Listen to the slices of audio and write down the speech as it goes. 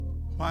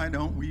Why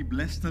don't we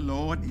bless the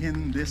Lord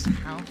in this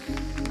house?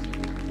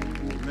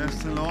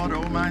 Bless the Lord,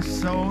 O my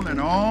soul, and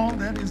all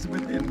that is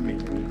within me.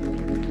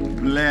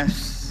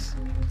 Bless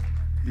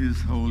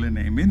his holy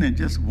name. Isn't it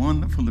just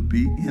wonderful to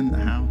be in the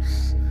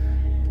house?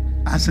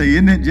 I say,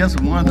 isn't it just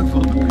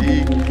wonderful to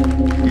be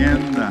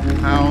in the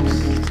house,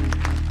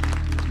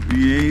 to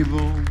be able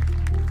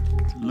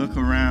to look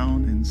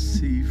around and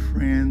see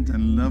friends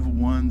and loved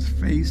ones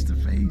face to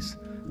face?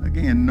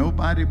 Again,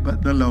 nobody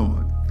but the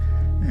Lord.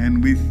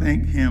 And we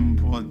thank him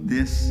for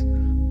this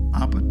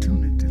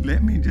opportunity.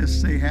 Let me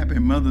just say happy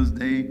Mother's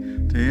Day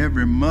to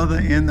every mother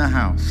in the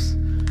house.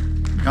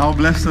 God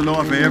bless the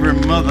Lord for every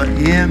mother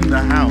in the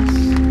house.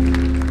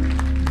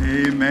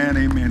 Amen,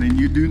 amen. And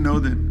you do know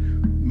that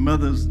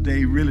Mother's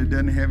Day really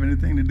doesn't have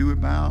anything to do with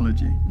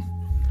biology.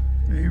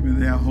 Amen.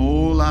 There are a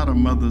whole lot of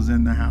mothers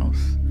in the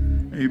house,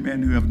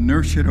 amen, who have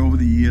nurtured over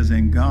the years,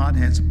 and God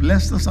has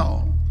blessed us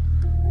all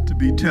to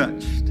be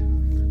touched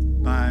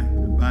by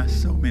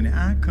so many.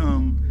 I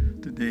come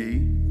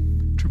today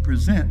to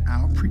present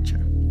our preacher.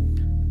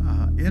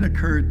 It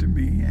occurred to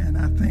me, and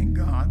I thank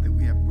God that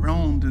we have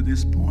grown to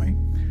this point,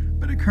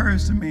 but it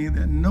occurs to me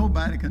that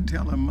nobody can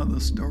tell a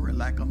mother's story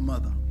like a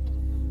mother.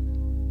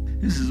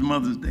 This is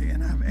Mother's Day,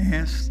 and I've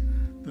asked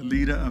the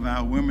leader of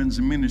our women's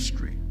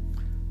ministry,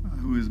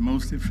 who is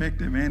most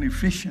effective and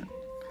efficient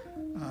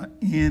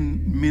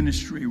in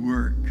ministry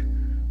work,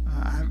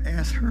 I've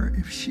asked her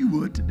if she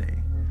would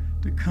today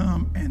to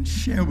come and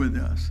share with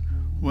us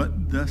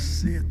what thus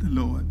saith the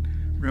Lord.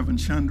 Reverend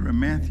Chandra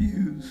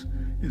Matthews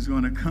is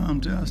going to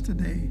come to us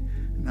today,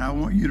 and I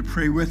want you to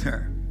pray with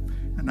her,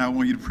 and I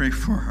want you to pray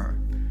for her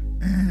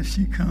as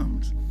she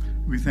comes.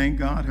 We thank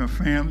God her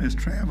family has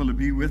traveled to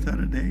be with her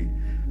today.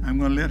 I'm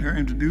going to let her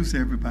introduce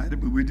everybody,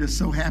 but we're just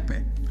so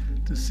happy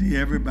to see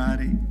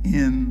everybody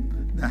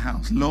in the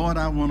house. Lord,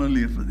 I want to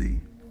live for thee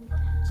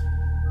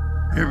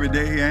every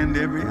day and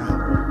every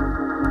hour.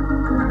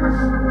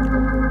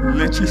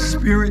 Let your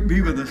spirit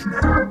be with us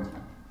now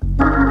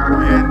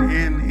and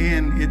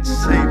in its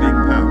saving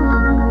power.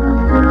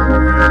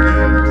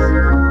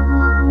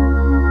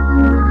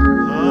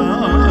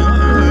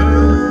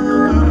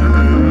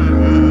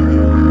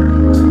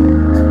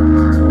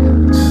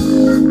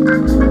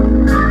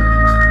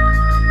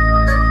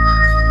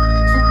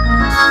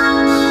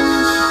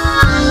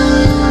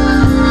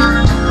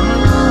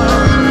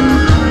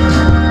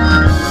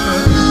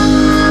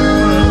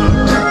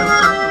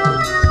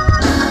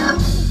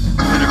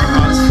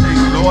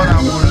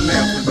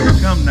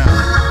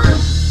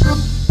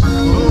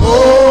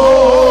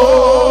 Oh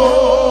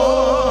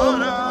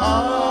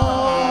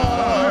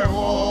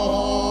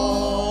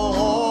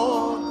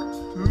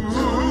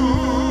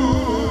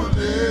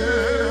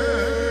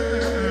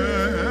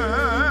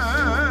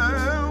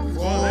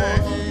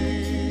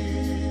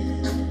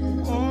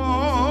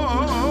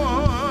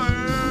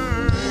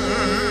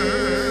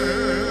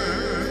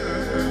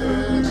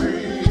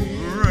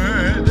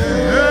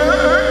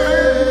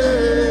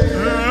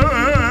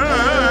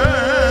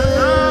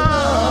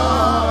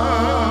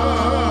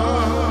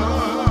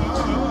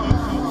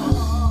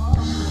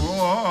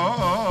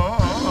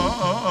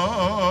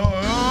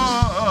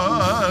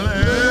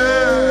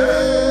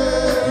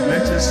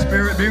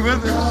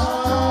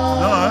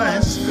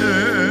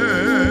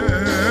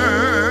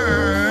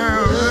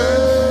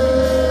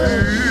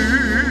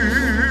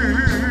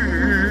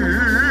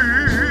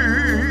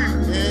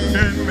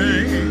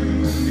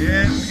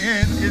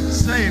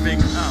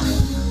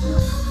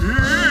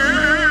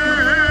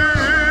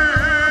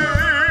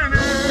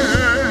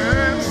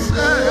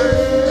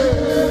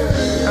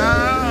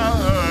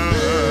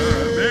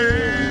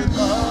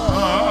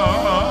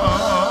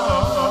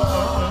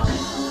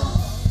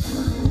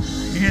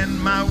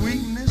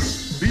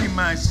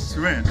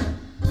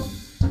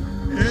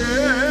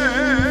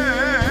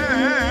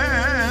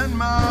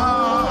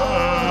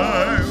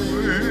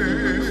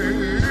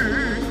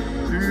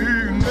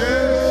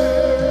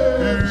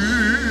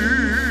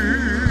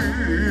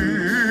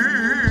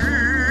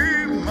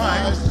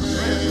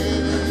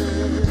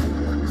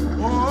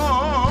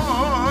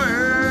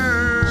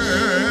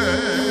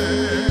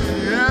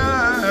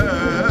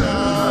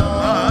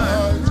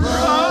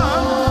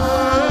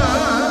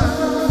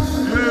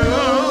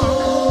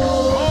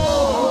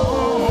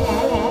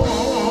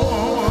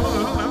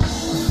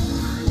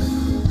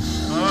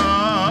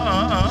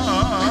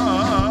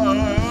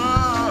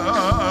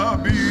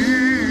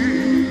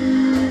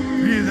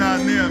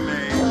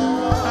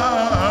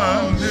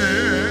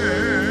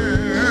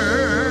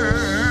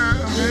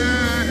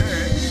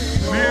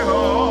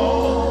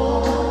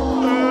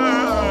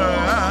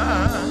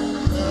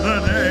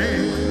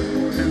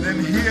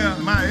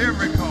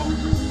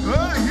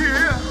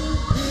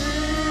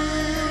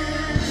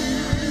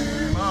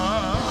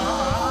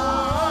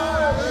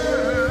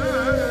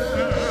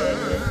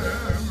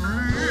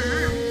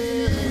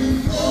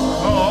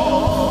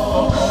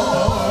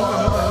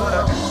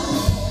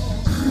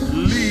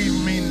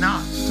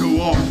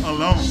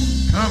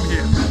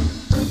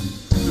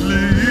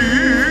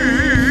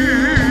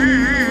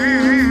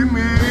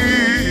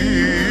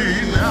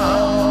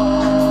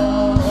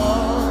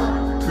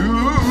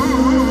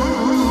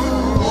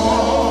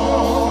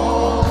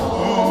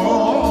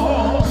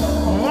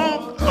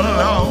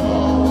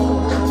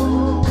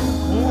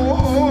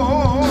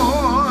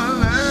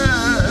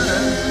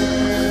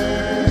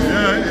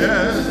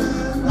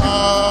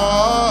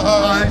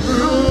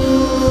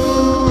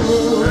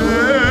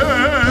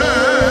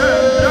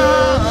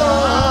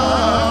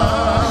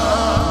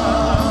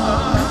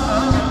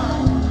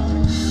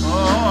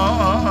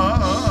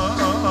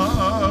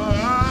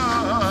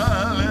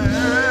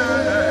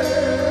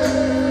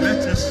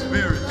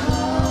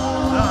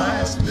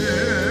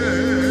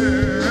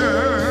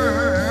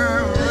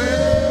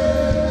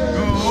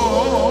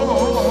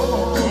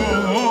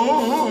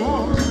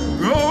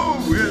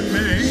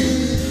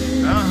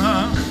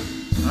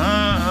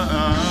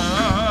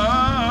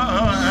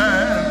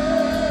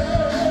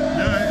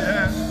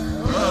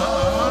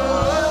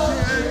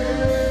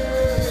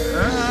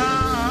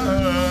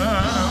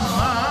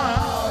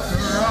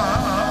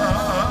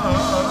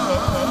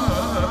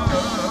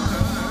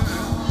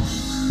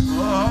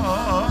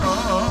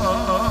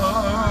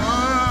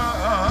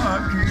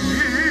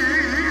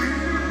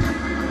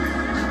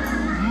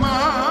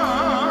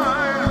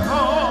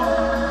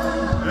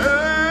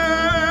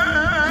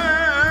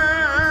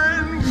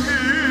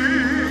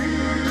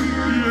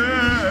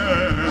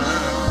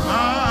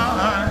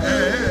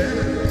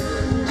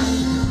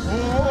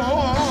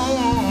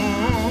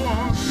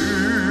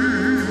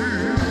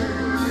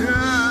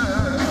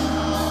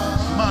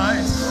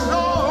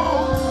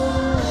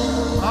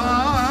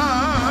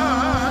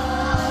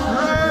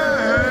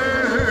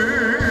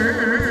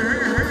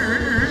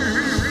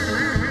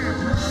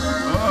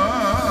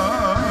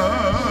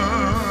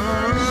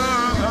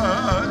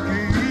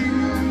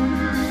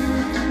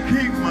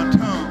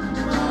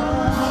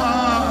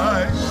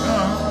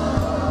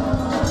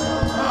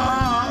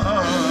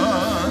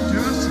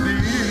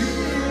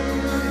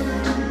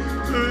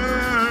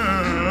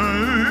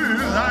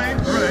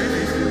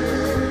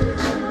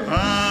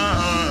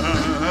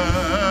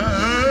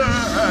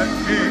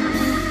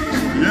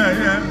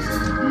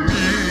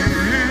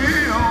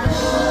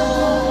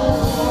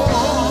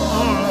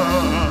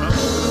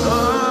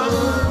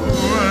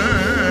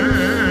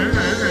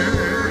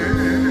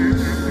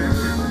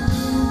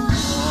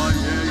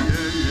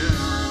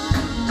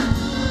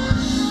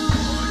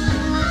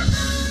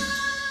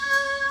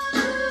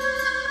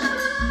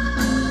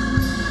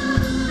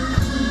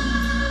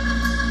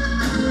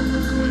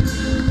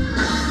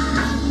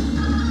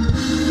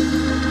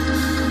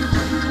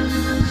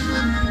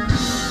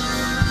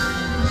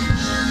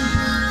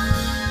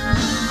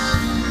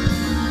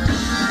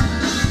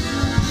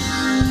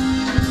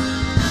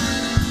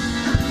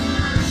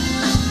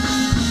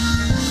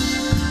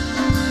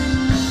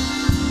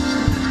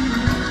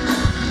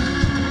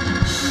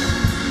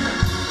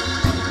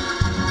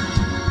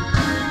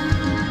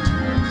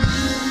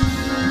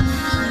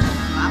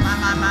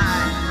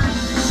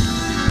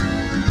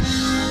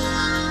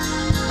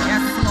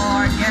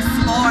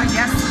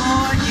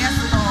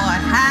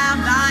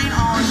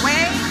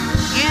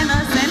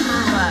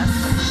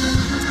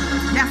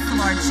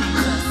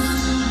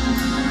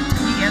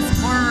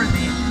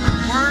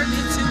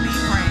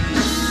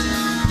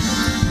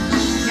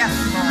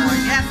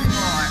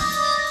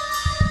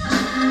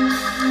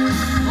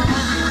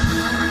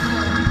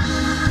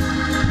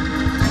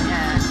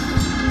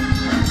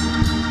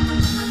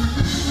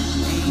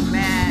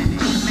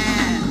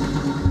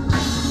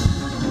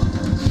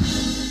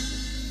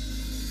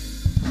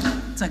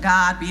To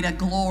God be the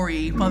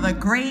glory for the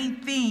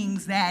great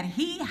things that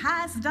he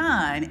has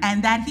done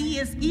and that he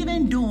is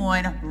even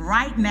doing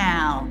right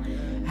now.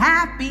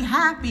 Happy,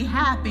 happy,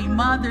 happy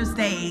Mother's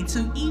Day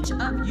to each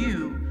of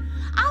you.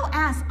 I'll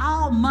ask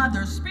all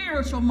mothers,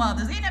 spiritual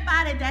mothers,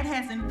 anybody that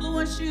has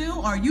influenced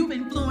you or you've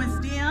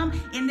influenced them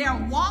in their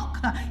walk,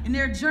 in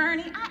their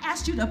journey, I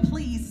ask you to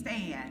please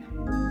stand.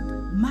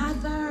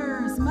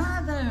 Mothers,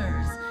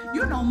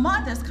 you know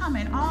mothers come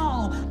in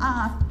all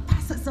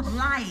facets of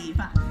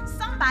life.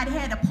 Somebody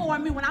had to pour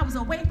me when I was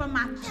away from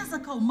my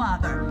physical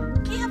mother.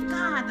 Give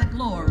God the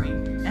glory.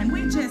 And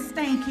we just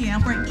thank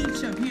him for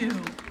each of you.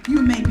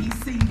 You may be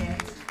seated.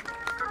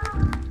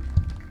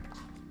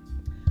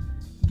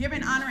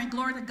 Giving honor and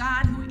glory to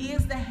God, who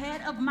is the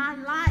head of my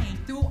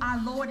life through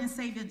our Lord and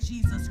Savior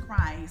Jesus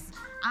Christ.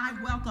 I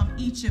welcome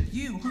each of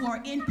you who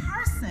are in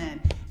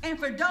person. And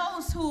for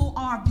those who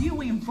are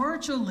viewing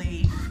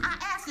virtually, I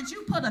ask that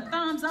you put a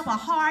thumbs up, a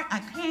heart, a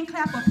hand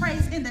clap of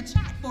praise in the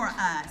chat for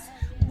us.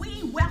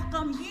 We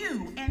welcome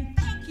you and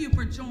thank you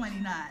for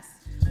joining us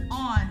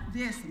on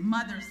this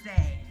Mother's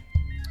Day.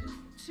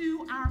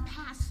 To our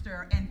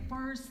pastor and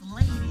first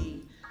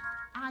lady,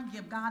 I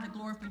give God the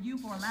glory for you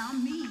for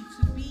allowing me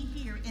to be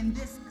here in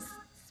this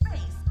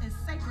space, this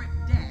sacred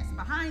desk,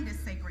 behind this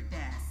sacred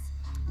desk.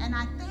 And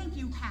I thank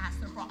you,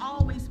 Pastor, for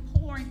always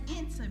pouring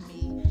into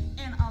me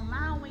and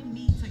allowing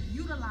me to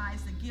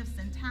utilize the gifts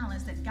and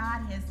talents that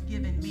God has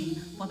given me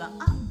for the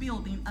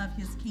upbuilding of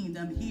his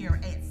kingdom here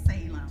at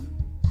Salem.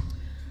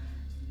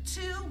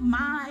 To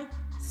my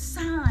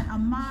son,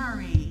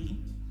 Amari,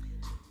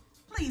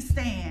 please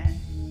stand.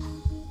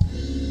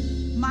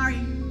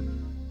 Amari,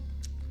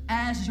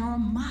 as your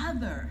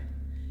mother,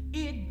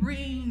 it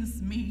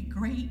brings me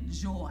great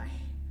joy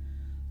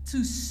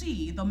to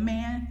see the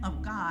man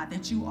of God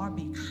that you are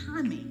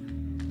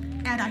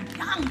becoming at a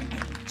young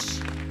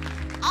age.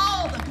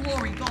 All the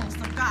glory goes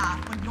to God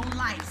for your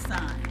life,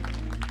 son.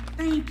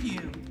 Thank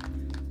you.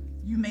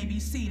 You may be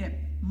seated.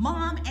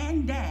 Mom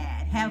and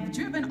Dad have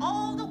driven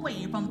all the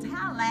way from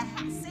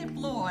Tallahassee,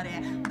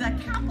 Florida, the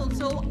capital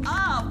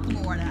of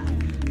Florida.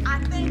 I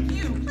thank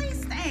you.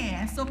 Please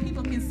stand so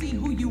people can see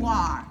who you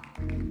are.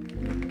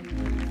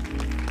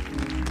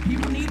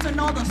 People need to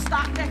know the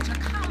stock that you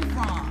come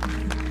from.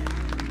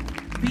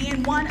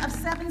 Being one of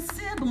 7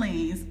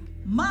 siblings,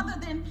 mother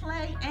didn't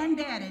play and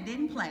daddy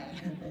didn't play.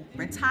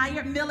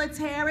 Retired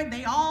military,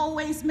 they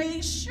always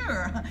made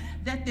sure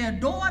that their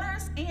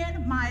daughters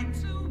and my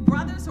 2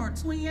 brothers or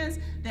twins,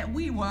 that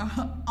we were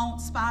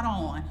spot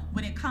on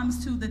when it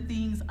comes to the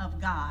things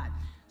of God.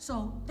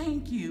 So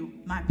thank you,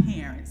 my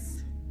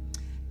parents.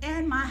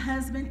 And my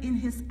husband in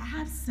his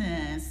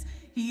absence.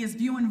 He is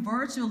viewing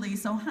virtually,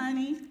 so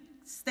honey,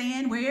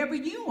 stand wherever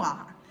you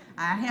are.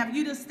 I have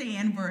you to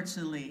stand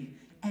virtually.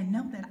 And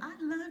know that I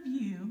love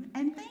you,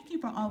 and thank you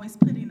for always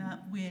putting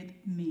up with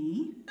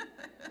me.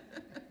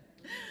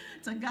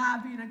 To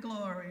God be the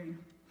glory.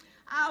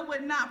 I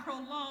would not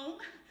prolong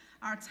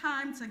our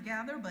time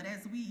together, but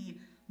as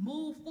we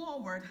move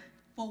forward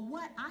for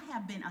what I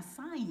have been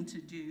assigned to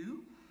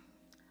do,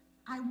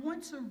 I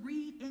want to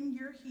read in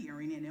your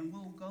hearing, and then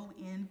we'll go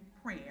in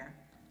prayer.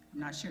 I'm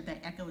not sure if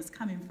that echo is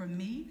coming from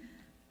me.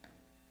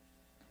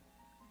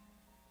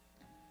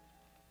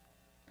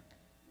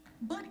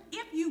 But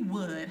if you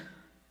would,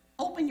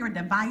 open your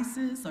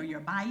devices or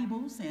your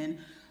Bibles and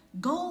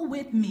go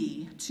with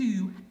me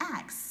to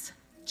Acts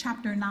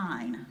chapter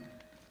 9,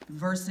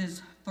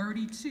 verses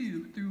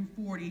 32 through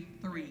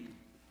 43.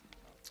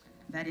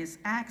 That is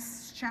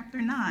Acts chapter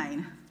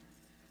 9,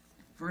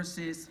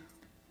 verses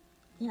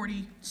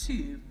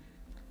 32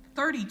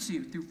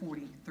 through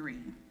 43.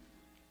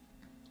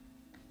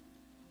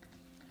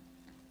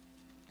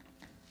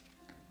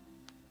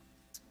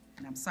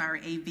 And I'm sorry,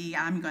 AV,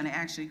 I'm going to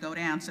actually go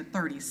down to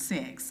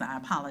 36. I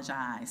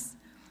apologize.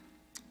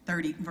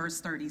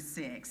 Verse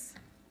 36.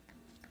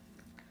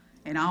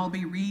 And I'll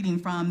be reading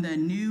from the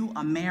New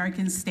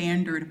American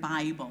Standard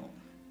Bible.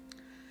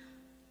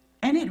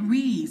 And it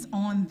reads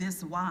on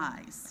this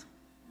wise.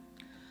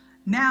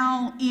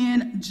 Now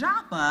in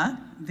Joppa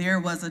there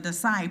was a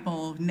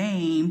disciple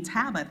named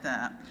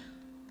Tabitha,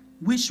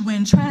 which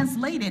when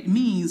translated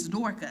means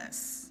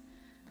Dorcas.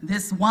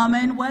 This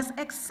woman was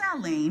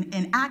excelling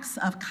in acts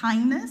of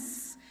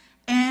kindness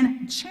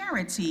and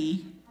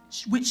charity,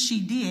 which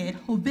she did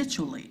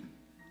habitually.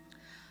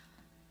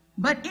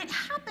 But it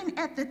happened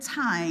at the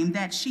time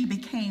that she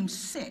became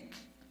sick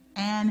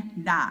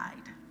and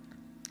died.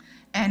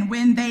 And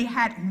when they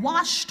had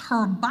washed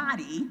her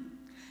body,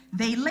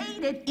 they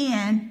laid it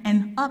in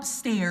an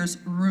upstairs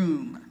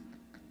room.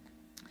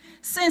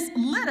 Since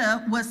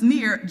Lydda was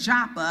near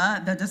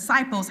Joppa, the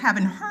disciples,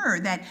 having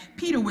heard that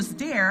Peter was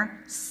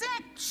there, sent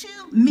 2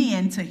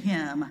 men to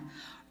him,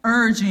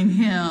 urging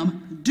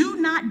him, "Do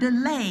not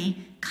delay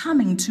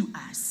coming to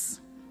us."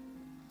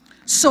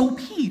 So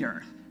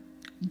Peter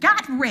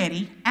got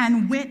ready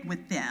and went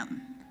with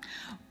them.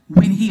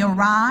 When he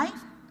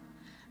arrived,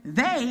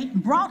 they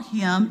brought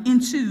him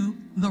into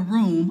the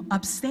room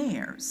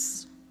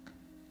upstairs.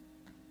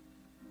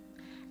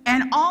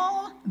 And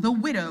all the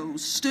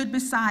widows stood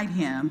beside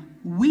him,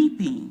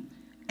 weeping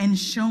and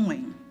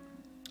showing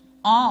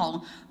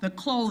all the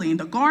clothing,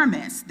 the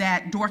garments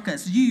that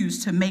Dorcas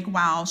used to make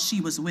while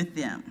she was with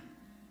them.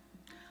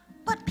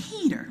 But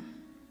Peter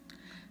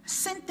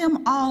sent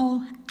them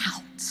all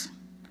out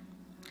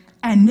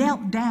and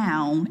knelt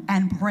down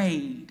and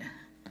prayed.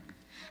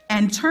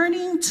 And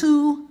turning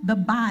to the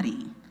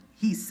body,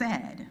 he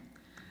said,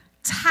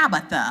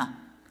 "Tabitha,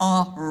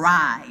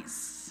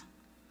 arise."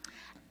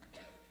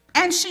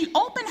 And she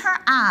opened her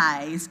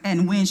eyes,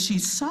 and when she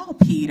saw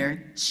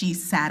Peter, she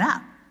sat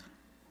up.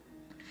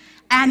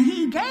 And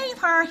he gave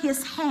her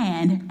his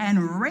hand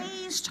and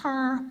raised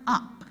her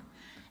up,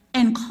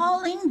 and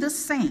calling the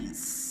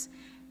saints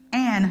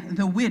and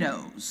the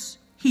widows,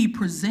 he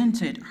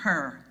presented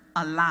her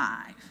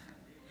alive.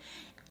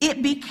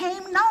 It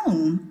became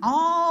known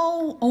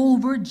all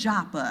over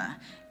Joppa,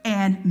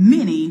 and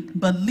many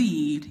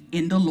believed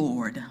in the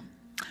Lord.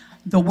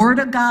 The word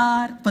of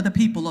God for the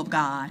people of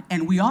God,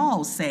 and we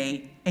all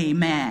say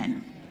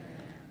amen.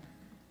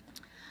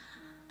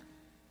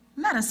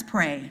 Let us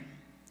pray.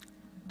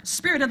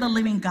 Spirit of the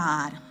living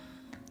God,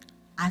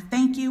 I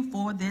thank you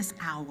for this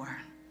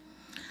hour.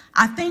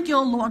 I thank you,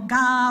 Lord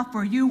God,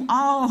 for you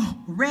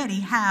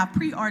already have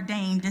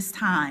preordained this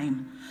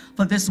time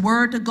for this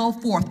word to go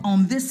forth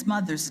on this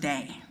Mother's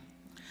Day.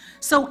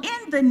 So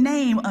in the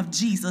name of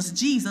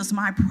Jesus,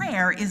 my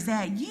prayer is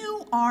that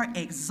you are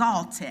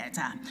exalted.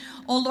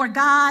 Oh Lord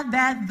God,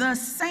 that the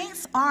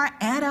saints are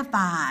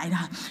edified,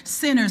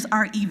 sinners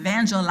are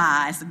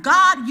evangelized.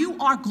 God, you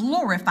are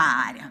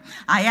glorified.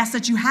 I ask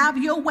that you have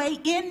your way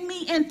in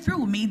me and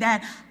through me,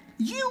 that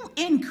you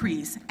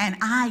increase and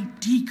I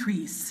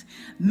decrease.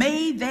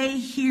 May they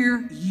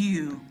hear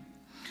you.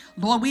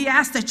 Lord, we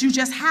ask that you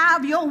just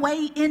have your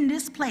way in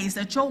this place,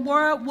 that your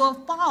word will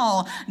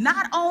fall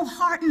not on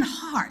hardened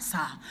hearts,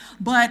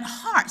 but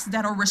hearts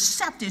that are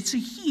receptive to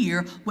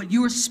hear what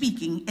you are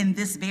speaking in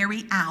this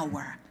very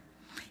hour.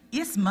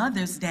 It's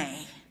Mother's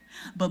Day,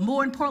 but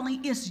more importantly,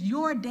 it's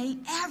your day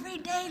every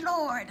day,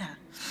 Lord.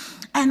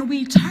 And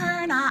we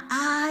turn our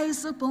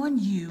eyes upon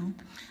you,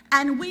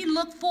 and we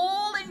look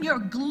full in your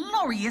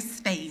glorious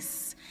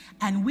face.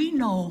 And we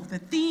know the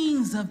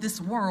things of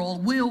this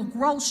world will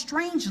grow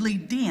strangely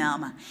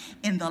dim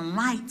in the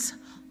light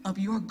of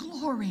your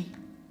glory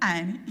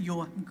and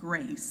your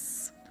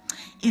grace.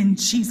 In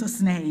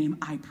Jesus' name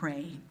I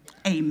pray,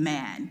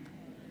 amen.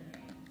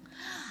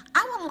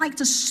 I would like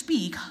to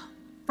speak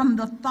from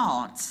the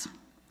thoughts,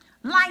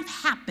 life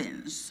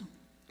happens.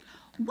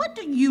 What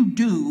do you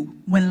do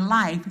when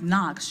life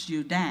knocks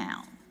you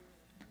down?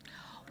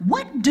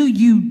 What do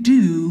you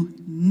do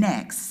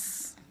next?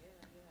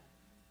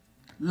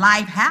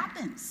 Life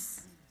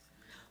happens.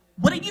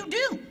 What do you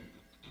do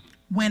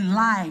when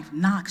life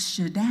knocks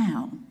you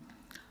down?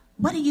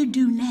 What do you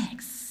do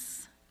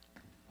next?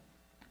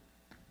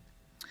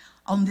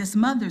 On this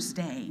Mother's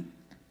Day,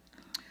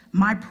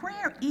 my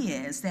prayer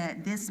is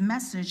that this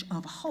message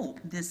of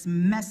hope, this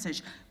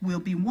message will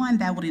be one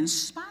that would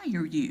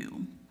inspire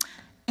you.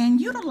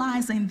 And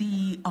utilizing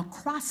the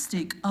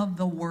acrostic of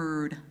the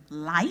word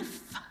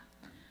life,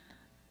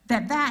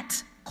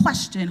 that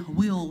question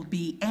will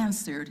be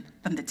answered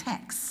from the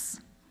text.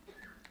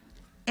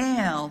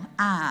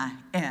 L-I-F-E.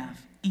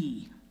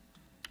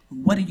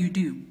 What do you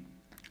do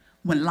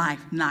when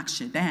life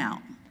knocks you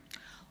down?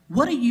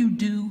 What do you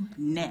do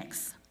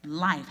next?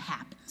 Life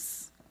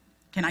happens.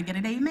 Can I get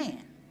an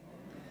amen?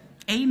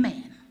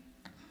 Amen.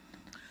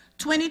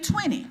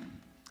 2020,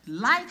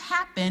 life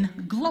happened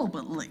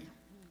globally.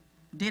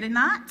 Did it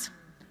not?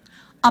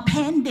 A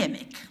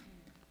pandemic.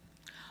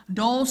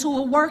 Those who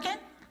were working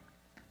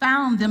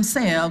found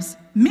themselves,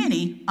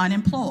 many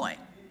unemployed.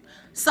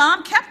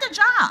 Some kept a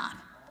job,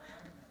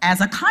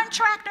 As a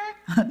contractor,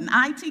 an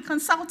IT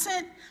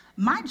consultant,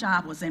 my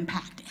job was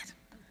impacted.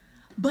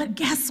 But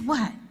guess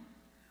what?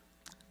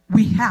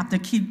 We have to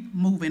keep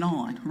moving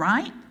on,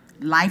 right?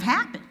 Life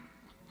happened.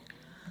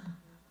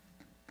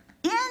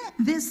 In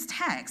this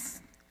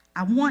text,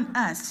 I want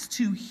us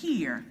to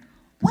hear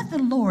what the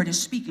Lord is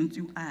speaking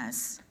to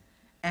us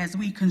as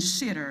we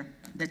consider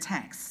the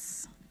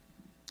text.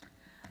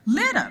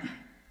 Lydda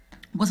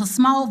was a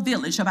small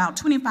village about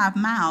 25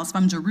 miles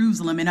from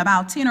Jerusalem and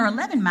about 10 or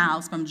 11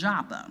 miles from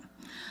Joppa.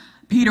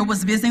 Peter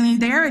was visiting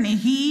there, and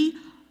he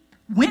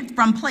went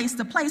from place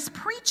to place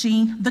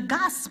preaching the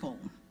gospel.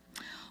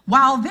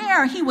 While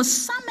there, he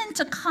was summoned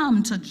to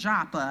come to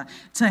Joppa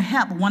to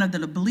help one of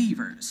the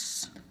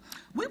believers.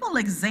 We will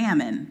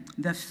examine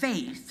the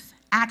faith,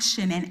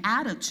 action, and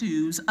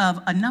attitudes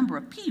of a number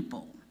of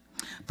people,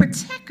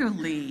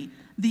 particularly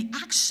the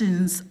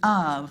actions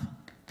of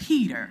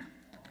Peter,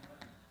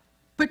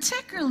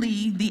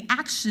 particularly the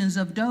actions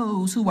of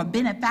those who were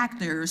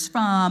benefactors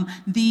from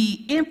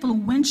the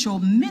influential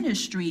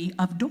ministry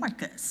of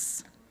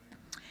Dorcas.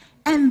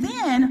 And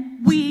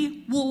then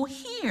we will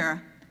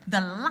hear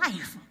the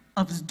life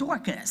of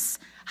Dorcas,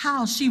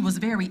 how she was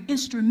very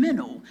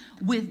instrumental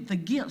with the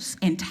gifts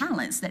and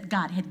talents that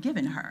God had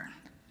given her.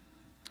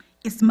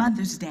 It's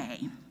Mother's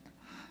Day.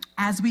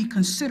 As we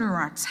consider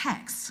our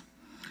text,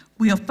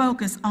 we'll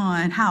focus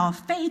on how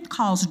faith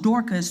caused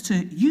Dorcas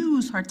to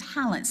use her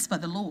talents for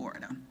the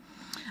Lord.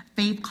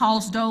 Faith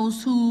caused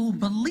those who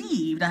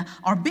believed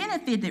or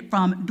benefited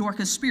from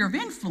Dorcas' sphere of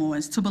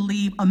influence to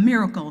believe a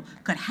miracle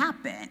could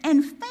happen.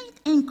 And faith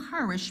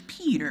encouraged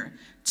Peter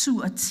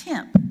to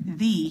attempt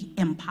the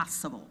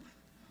impossible.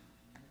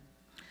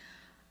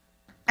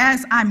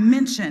 As I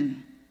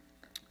mentioned,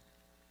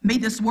 may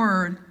this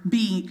word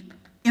be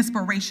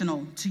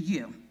inspirational to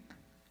you.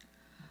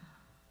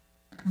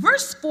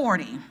 Verse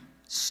 40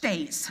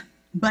 states,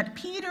 "But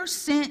Peter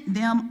sent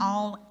them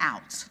all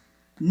out,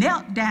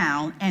 knelt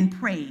down and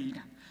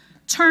prayed.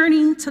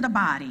 Turning to the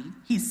body,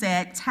 he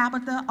said,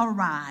 'Tabitha,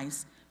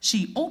 arise.'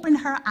 She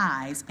opened her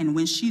eyes, and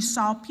when she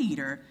saw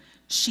Peter,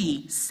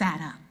 she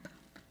sat up."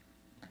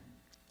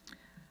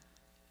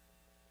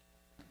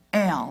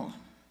 L,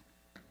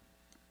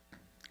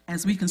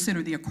 as we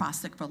consider the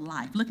acrostic for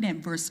life, looking at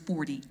verse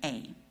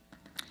 40a,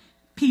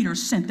 Peter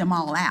sent them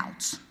all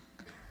out.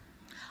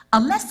 A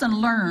lesson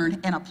learned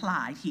and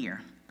applied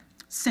here.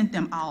 Sent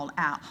them all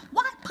out.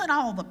 Why put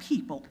all the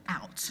people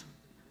out?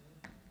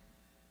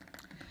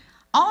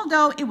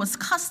 Although it was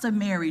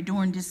customary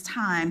during this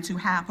time to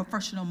have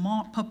professional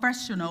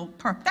mourners,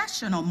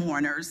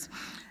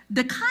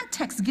 the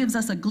context gives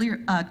us a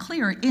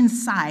clear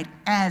insight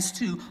as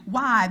to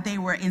why they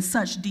were in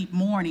such deep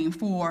mourning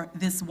for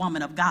this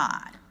woman of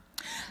God.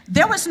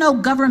 There was no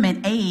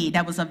government aid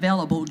that was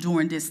available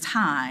during this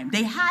time.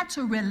 They had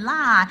to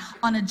rely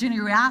on the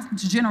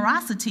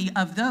generosity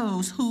of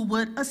those who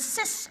would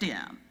assist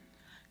them.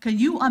 Can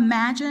you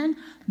imagine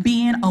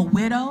being a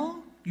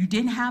widow? You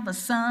didn't have a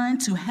son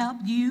to help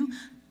you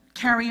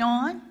carry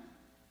on.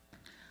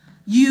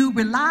 You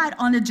relied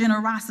on the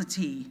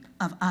generosity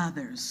of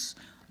others.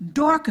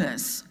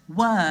 Dorcas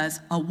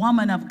was a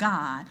woman of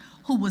God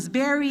who was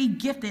very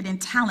gifted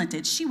and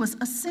talented. She was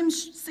a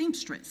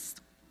seamstress.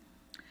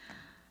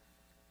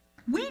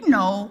 We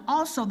know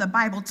also the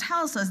Bible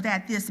tells us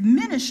that this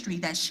ministry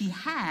that she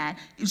had,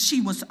 she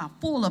was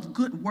full of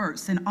good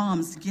works and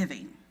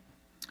almsgiving.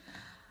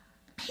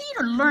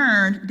 Peter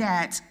learned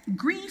that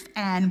grief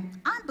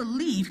and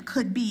unbelief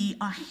could be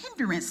a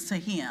hindrance to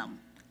him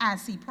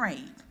as he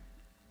prayed.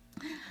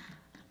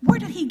 Where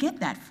did he get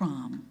that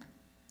from?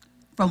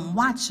 From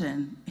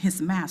watching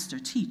his master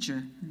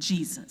teacher,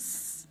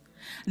 Jesus.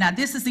 Now,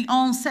 this is the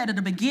onset of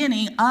the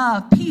beginning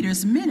of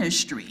Peter's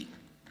ministry.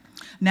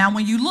 Now,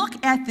 when you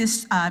look at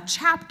this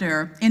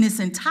chapter in its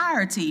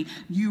entirety,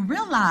 you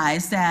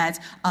realize that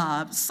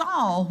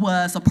Saul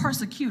was a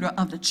persecutor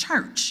of the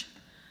church.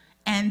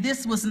 And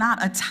this was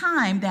not a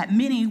time that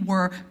many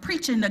were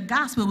preaching the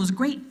gospel. It was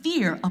great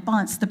fear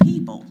amongst the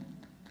people.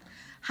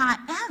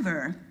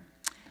 However,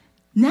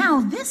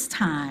 now this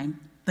time,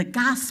 the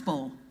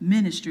gospel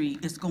ministry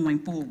is going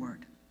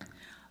forward.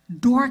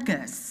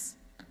 Dorcas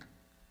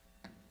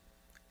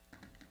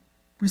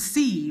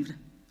received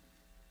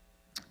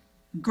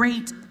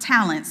great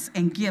talents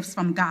and gifts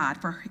from God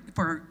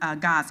for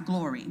God's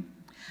glory.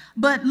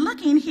 But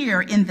looking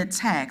here in the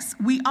text,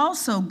 we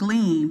also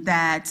glean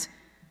that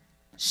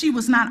she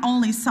was not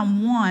only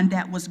someone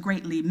that was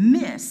greatly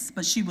missed,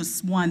 but she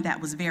was one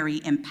that was very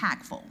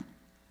impactful.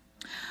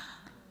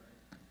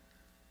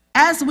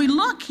 As we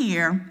look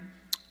here,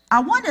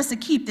 I want us to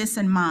keep this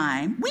in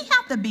mind. We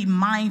have to be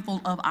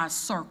mindful of our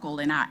circle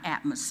and our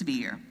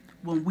atmosphere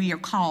when we are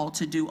called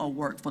to do a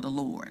work for the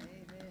Lord.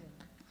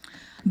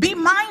 Be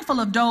mindful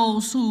of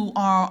those who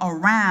are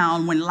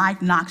around when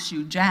life knocks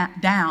you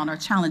down or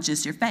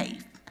challenges your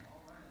faith.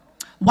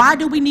 Why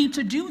do we need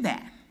to do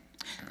that?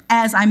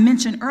 As I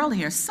mentioned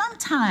earlier,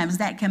 sometimes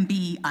that can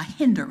be a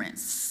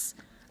hindrance.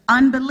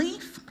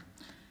 Unbelief,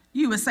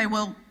 you would say,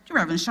 well,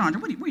 Reverend Chandra,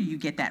 where do you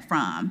get that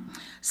from?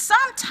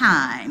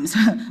 Sometimes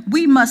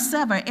we must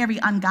sever every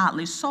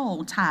ungodly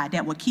soul tie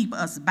that will keep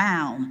us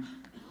bound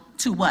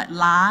to what?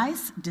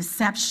 Lies,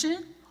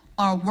 deception,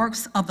 or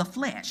works of the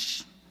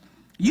flesh.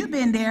 You've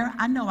been there.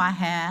 I know I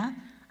have.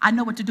 I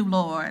know what to do,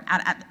 Lord.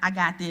 I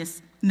got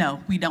this.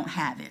 No, we don't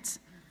have it.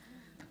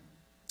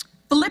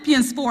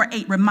 Philippians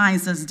 4:8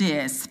 reminds us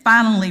this.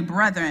 Finally,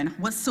 brethren,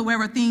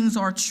 whatsoever things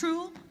are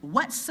true,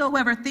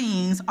 whatsoever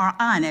things are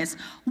honest,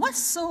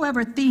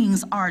 whatsoever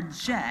things are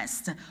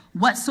just,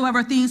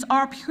 whatsoever things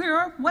are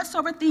pure,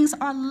 whatsoever things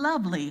are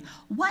lovely,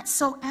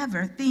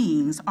 whatsoever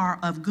things are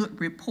of good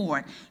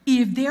report,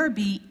 if there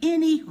be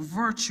any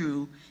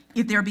virtue,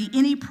 if there be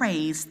any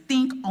praise,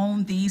 think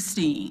on these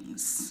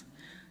things.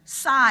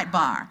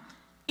 Sidebar,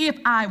 if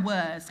I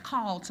was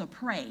called to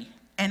pray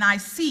and I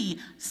see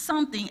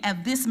something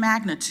of this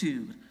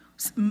magnitude,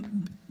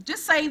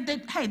 just say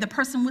that, hey, the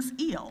person was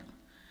ill,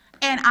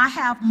 and I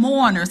have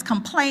mourners,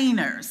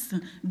 complainers,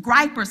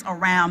 gripers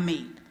around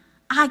me,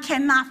 I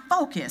cannot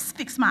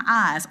fix my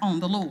eyes on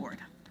the Lord.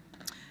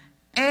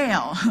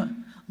 L,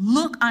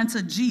 look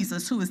unto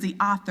Jesus, who is the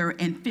author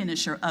and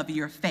finisher of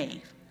your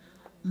faith.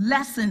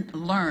 Lesson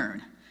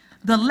learned.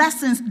 The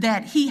lessons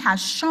that he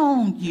has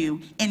shown you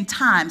in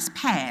times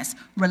past,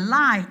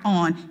 rely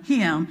on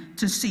him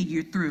to see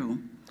you through.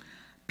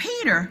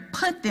 Peter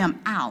put them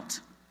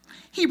out.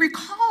 He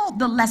recalled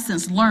the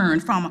lessons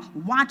learned from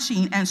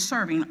watching and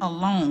serving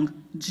alongside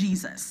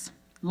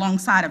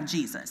of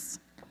Jesus.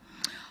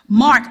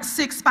 Mark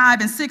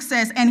 6:5-6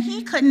 says, and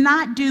he could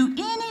not do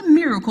any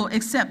miracle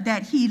except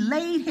that he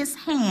laid his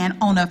hand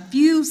on a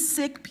few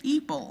sick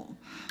people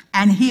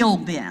and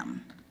healed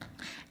them.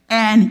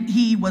 And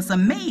he was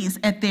amazed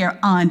at their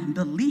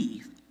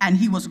unbelief, and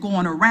he was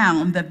going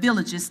around the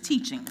villages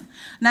teaching.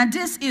 Now,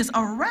 this is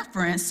a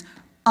reference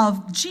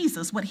of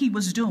Jesus, what he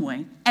was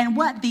doing, and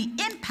what the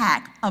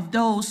impact of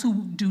those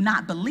who do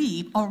not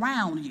believe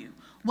around you,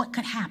 what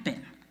could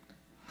happen.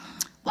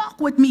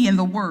 Walk with me in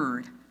the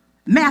word.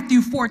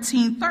 Matthew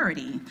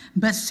 14:30,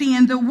 but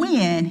seeing the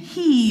wind,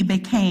 he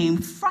became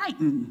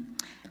frightened.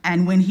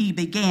 And when he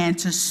began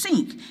to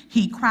sink,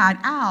 he cried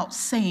out,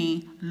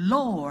 saying,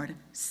 Lord,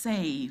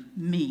 save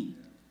me.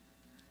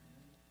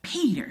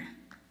 Peter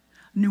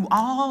knew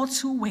all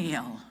too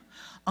well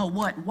of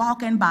what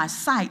walking by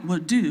sight will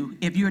do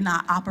if you're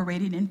not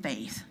operating in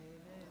faith.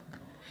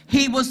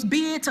 He was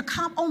bid to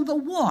come on the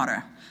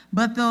water,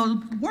 but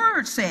the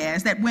word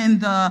says that when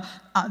the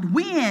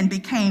wind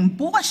became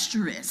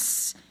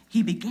boisterous,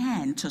 he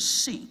began to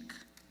sink.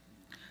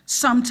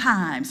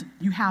 Sometimes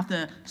you have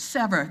to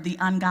sever the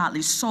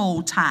ungodly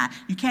soul tie.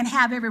 You can't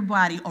have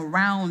everybody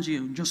around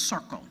you, your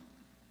circle.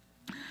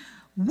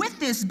 With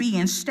this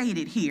being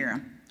stated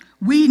here,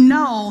 we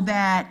know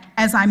that,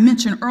 as I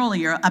mentioned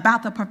earlier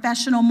about the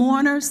professional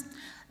mourners,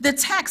 the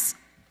text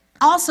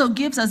also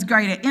gives us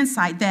greater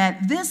insight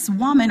that this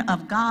woman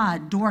of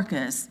God,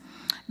 Dorcas,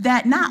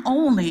 that not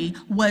only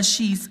was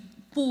she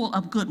full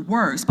of good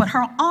works, but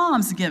her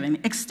almsgiving,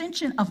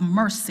 extension of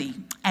mercy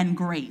and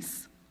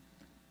grace.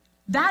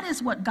 That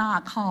is what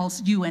God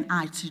calls you and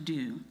I to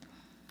do.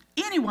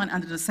 Anyone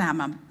under the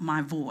sound of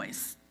my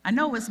voice. I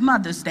know it's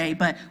Mother's Day,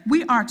 but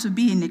we are to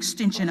be an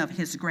extension of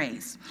his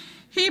grace.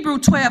 Hebrews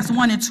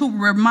 12:1-2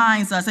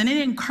 reminds us, and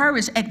it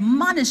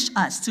admonishes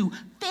us to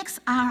fix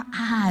our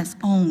eyes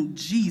on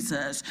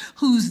Jesus,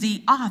 who's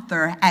the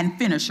author and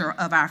finisher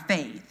of our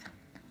faith.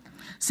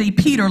 See,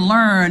 Peter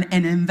learned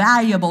an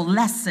invaluable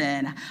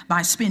lesson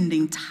by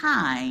spending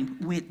time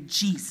with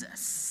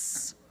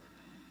Jesus.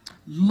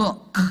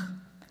 Look,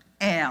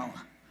 L,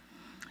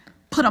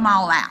 put them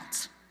all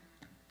out.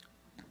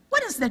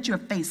 What is that you're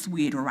faced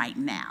with right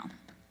now?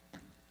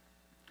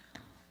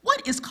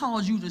 What has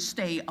caused you to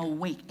stay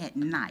awake at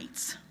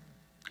night?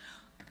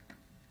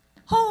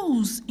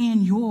 Who's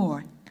in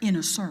your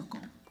inner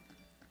circle?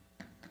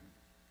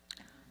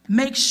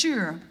 Make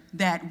sure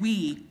that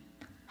we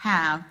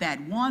have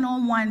that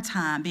one-on-one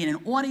time, being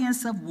an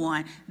audience of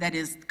one, that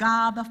is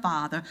God the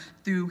Father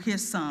through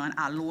his Son,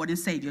 our Lord and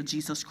Savior,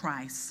 Jesus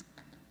Christ.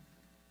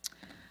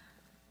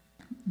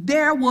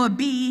 There will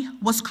be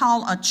what's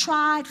called a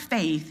tried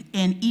faith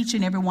in each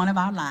and every one of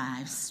our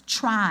lives.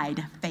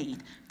 Tried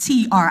faith,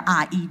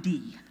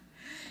 T-R-I-E-D.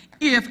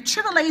 If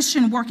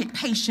tribulation worketh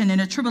patient,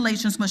 and the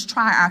tribulations must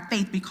try our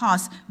faith,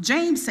 because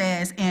James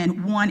says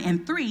in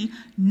 1:3,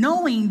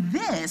 knowing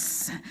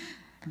this,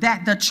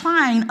 that the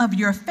trying of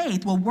your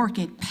faith will work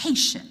at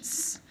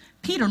patience.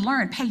 Peter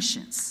learned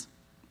patience.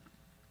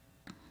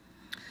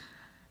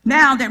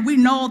 Now that we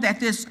know that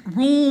this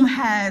room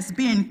has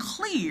been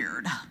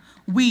cleared,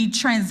 we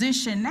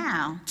transition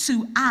now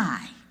to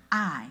I.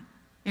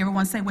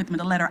 Everyone say with me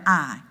the letter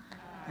I.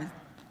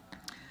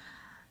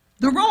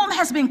 The room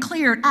has been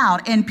cleared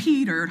out, and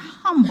Peter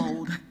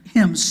humbled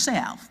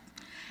himself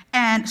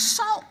and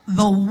sought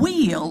the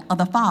will of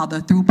the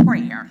Father through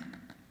prayer.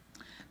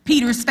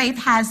 Peter's faith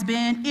has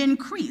been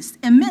increased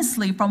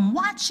immensely from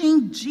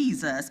watching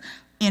Jesus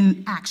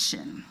in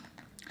action.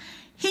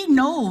 He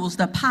knows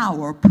the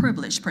power,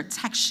 privilege,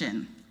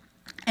 protection,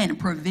 and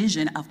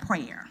provision of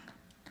prayer.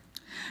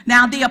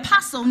 Now, the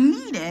apostle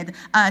needed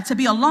to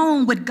be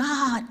alone with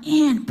God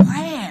in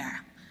prayer.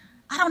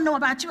 I don't know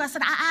about you. I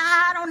said,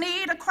 I don't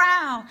need a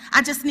crowd.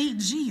 I just need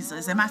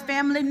Jesus. And my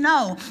family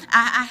know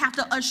I have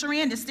to usher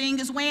in. This thing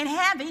is weighing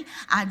heavy.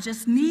 I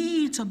just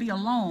need to be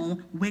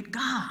alone with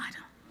God.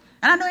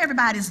 And I know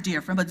everybody's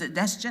different, but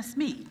that's just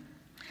me.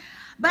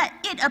 But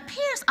it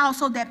appears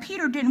also that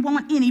Peter didn't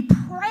want any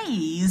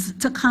praise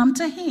to come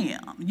to him.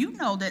 You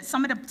know that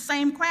some of the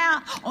same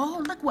crowd,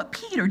 oh, look what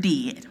Peter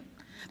did.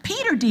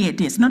 Peter did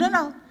this.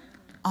 No.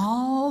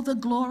 All the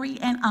glory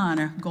and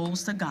honor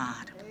goes to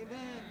God.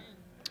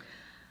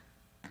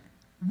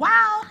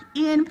 While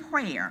in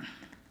prayer,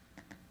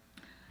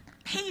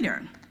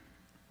 Peter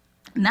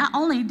not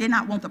only did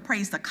not want the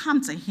praise to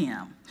come to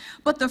him,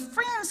 but the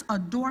friends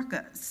of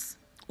Dorcas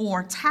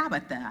or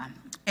Tabitha,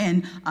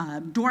 and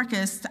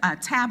Dorcas,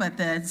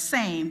 Tabitha,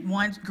 same,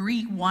 one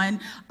Greek, one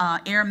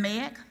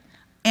Aramaic,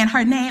 and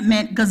her name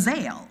meant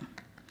gazelle.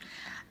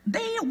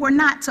 They were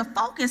not to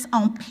focus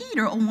on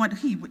Peter on what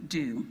he would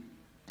do.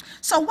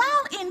 So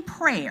while in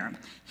prayer,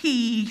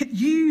 he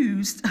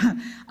used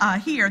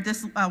here,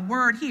 this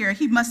word here,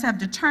 he must have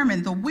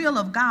determined the will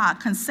of God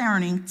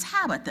concerning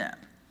Tabitha.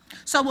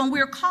 So when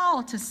we're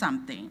called to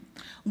something,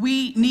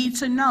 we need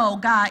to know,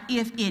 God,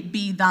 if it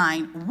be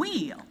thine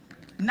will,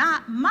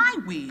 not my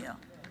will,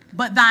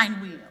 but thine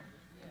will,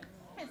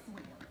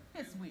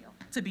 his will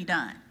to be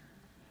done.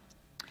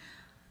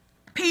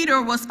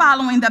 Peter was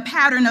following the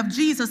pattern of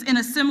Jesus in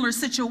a similar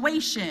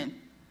situation.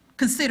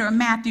 Consider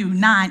Matthew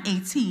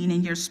 9:18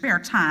 in your spare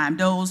time.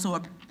 Those who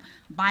are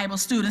Bible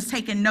students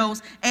taking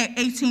notes,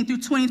 18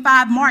 through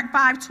 25, Mark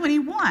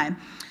 5:21.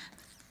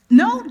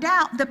 No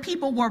doubt the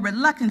people were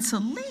reluctant to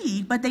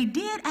leave, but they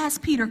did as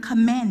Peter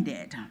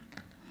commanded.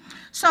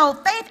 So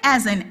faith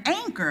as an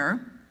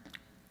anchor,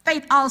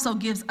 faith also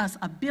gives us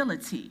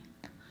ability.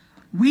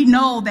 We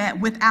know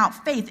that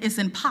without faith, it's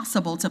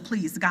impossible to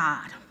please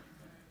God.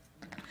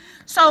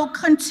 So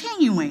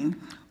continuing,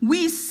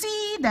 we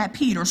see that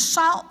Peter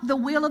sought the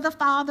will of the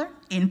Father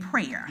in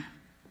prayer.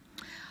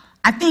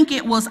 I think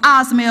it was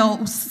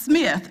Oswald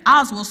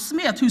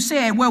Smith who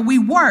said, where we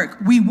work,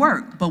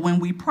 but when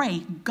we pray,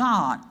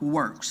 God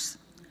works.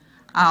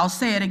 I'll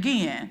say it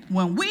again.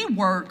 When we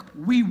work,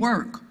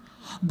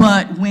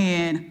 but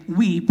when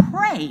we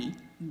pray,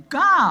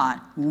 God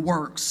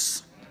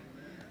works.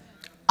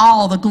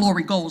 All the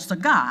glory goes to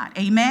God.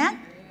 Amen?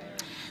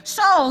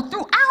 So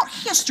throughout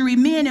history,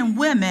 men and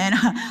women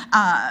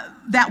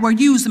that were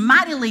used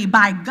mightily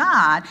by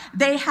God,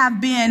 they have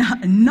been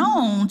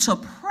known to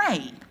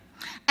pray,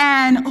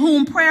 and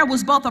whom prayer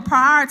was both a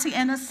priority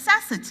and a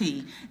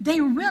necessity.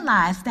 They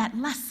realized that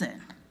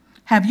lesson.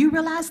 Have you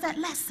realized that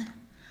lesson?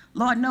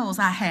 Lord knows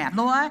I have.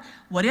 Lord,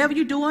 whatever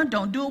you're doing,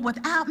 don't do it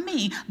without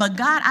me. But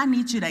God, I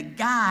need you to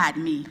guide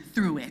me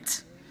through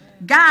it.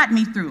 Guide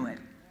me through it.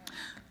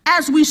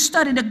 As we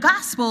study the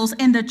Gospels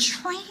and the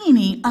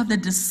training of the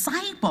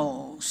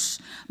disciples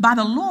by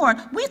the Lord,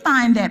 we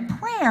find that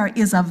prayer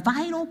is a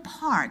vital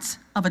part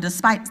of a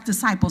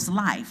disciple's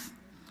life.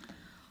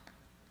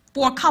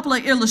 For a couple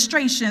of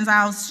illustrations,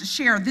 I'll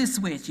share this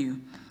with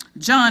you.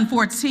 John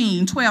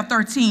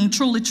 14:12-13,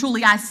 truly,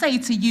 truly, I say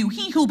to you,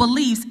 he who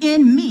believes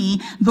in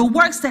me, the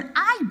works that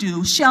I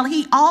do, shall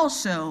he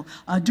also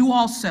do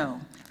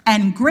also.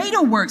 And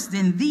greater works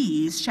than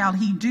these shall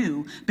he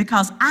do,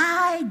 because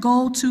I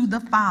go to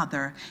the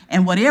Father,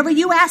 and whatever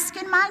you ask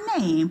in my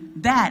name,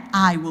 that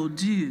I will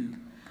do.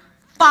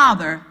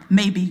 Father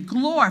may be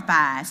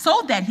glorified,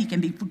 so that he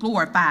can be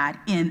glorified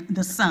in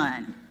the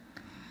Son.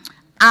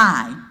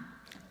 I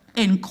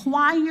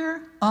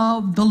inquire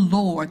of the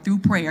Lord through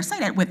prayer. Say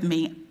that with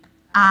me.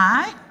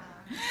 I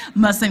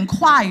must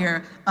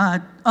inquire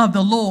of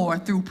the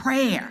Lord through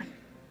prayer.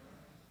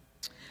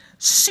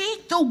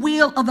 Seek the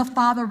will of the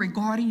Father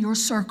regarding your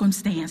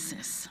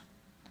circumstances.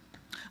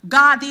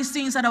 God, these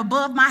things that are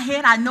above my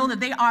head, I know that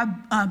they are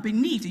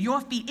beneath your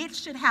feet. It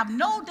should have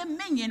no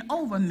dominion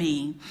over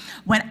me.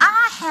 When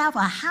I have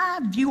a high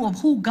view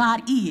of who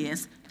God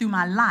is through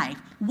my life,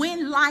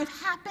 when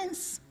life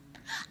happens,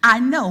 I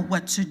know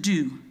what to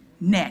do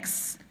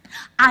next.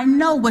 I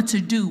know what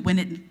to do when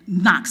it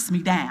knocks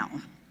me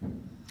down.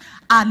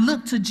 I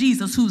look to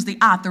Jesus, who's the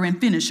author and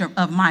finisher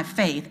of my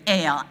faith.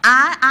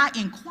 I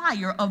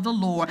inquire of the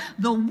Lord,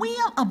 the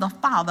will of the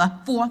Father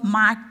for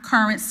my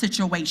current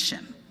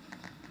situation.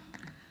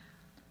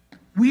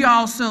 We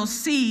also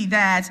see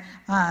that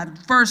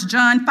 1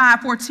 John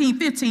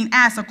 5:14-15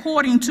 asks,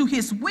 according to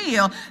his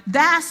will,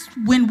 that's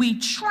when we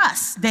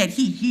trust that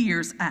he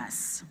hears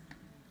us.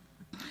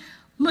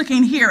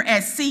 Looking here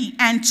at C,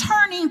 and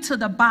turning to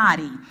the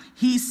body,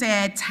 he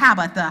said,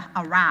 Tabitha,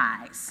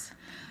 arise.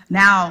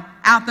 Now,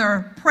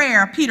 after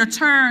prayer, Peter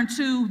turned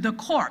to the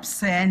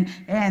corpse, and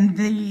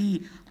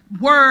the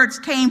words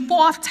came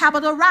forth,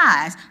 Tabitha,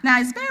 rise. Now,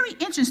 it's very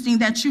interesting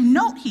that you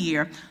note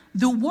here,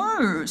 the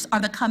words or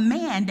the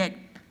command that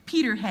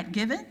Peter had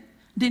given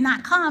did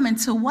not come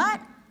until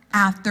what?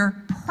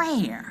 After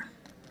prayer.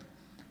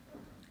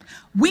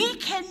 We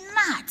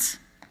cannot,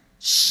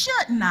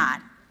 should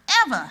not,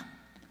 ever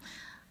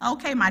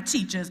Okay, my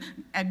teachers,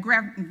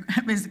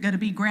 is going to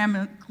be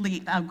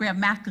grammatically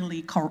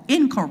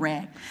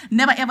incorrect.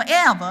 Never, ever,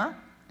 ever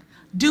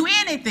do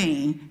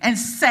anything and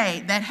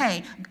say that,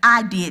 hey,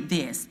 I did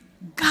this.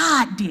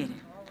 God did it.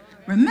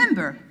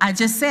 Remember, I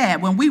just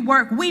said, when we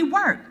work, we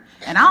work.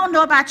 And I don't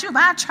know about you,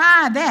 but I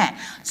tried that.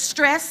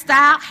 Stressed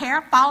out,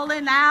 hair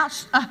falling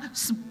out,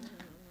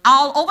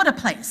 all over the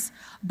place.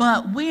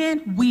 But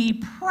when we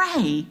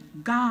pray,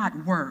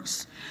 God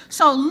works.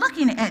 So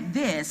looking at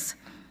this,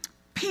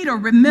 Peter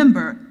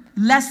remembered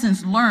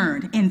lessons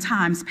learned in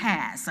times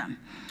past.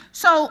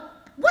 So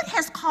what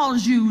has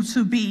caused you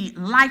to be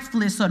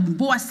lifeless or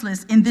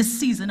voiceless in this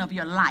season of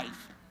your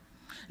life?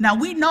 Now,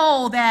 we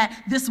know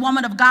that this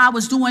woman of God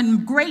was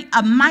doing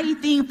a mighty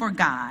thing for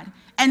God,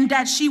 and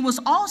that she was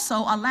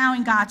also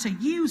allowing God to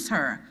use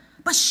her.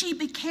 But she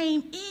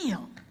became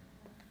ill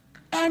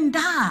and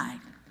died.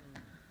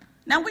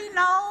 Now, we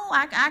know,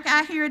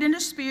 I hear it in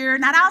the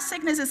spirit, not all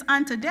sickness is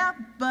unto death,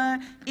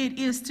 but it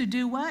is to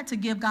do what? To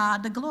give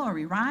God the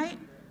glory, right?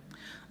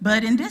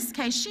 But in this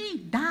case,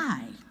 she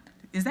died.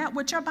 Is that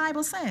what your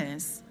Bible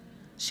says?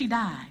 She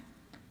died.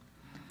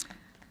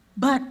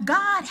 But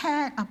God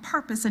had a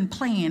purpose and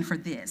plan for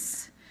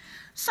this.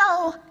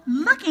 So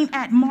looking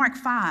at Mark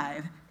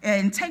 5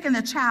 and taking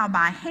the child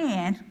by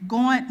hand,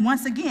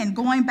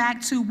 going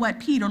back to what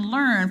Peter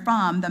learned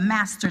from the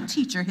master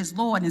teacher, his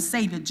Lord and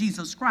Savior,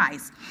 Jesus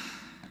Christ,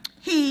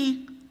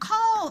 he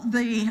called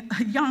the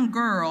young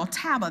girl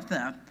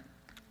Tabitha,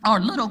 or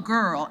little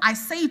girl, I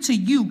say to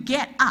you,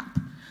 get up.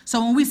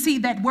 So when we see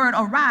that word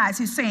arise,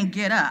 he's saying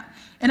get up.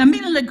 And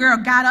immediately the girl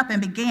got up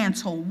and began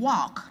to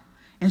walk.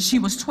 And she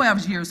was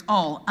 12 years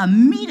old.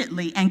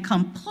 Immediately and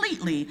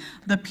completely,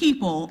 the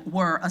people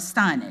were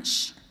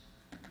astonished.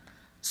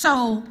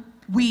 So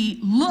we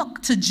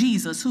look to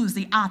Jesus, who is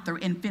the author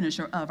and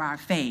finisher of our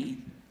faith.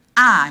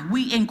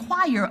 We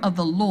inquire of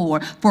the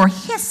Lord for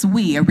his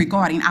will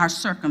regarding our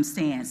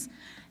circumstance.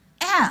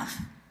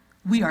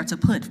 We are to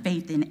put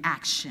faith in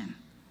action.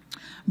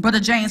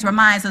 Brother James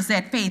reminds us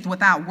that faith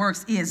without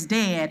works is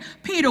dead.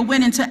 Peter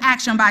went into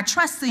action by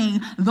trusting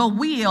the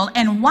will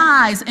and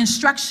wise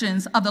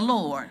instructions of the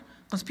Lord.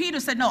 Because Peter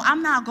said, no,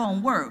 I'm not going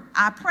to work.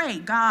 I pray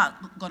God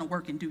going to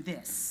work and do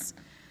this.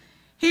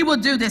 He will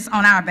do this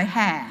on our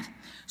behalf.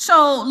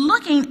 So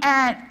looking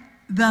at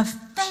the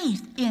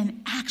faith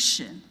in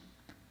action,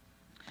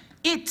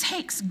 it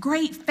takes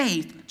great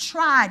faith,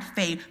 tried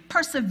faith,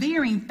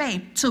 persevering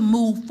faith to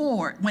move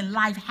forward when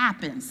life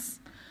happens,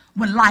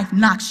 when life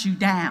knocks you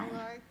down.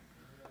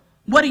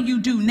 What do you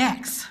do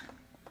next?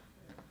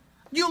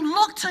 You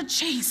look to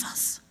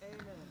Jesus.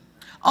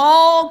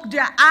 Oh,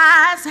 their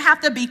eyes have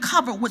to be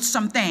covered with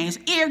some things.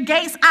 Ear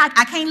gates,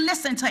 I can't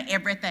listen to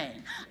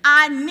everything.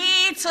 I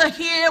need to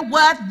hear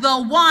what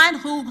the one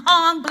who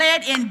hung,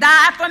 bled, and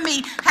died for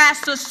me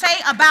has to say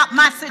about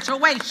my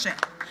situation.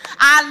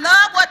 I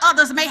love what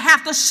others may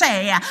have to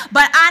say,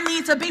 but I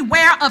need to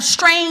beware of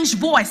strange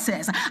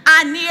voices.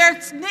 I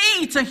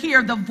need to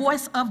hear the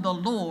voice of the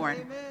Lord.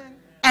 Amen.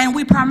 And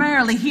we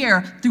primarily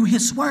hear through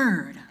his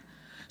word.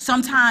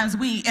 Sometimes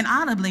we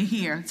inaudibly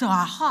hear to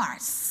our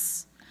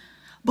hearts.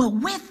 But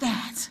with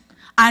that,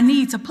 I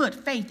need to put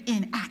faith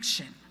in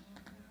action.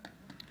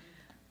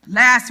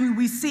 Lastly,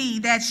 we see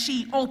that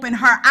she opened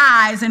her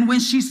eyes, and when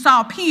she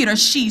saw Peter,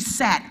 she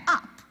sat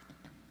up.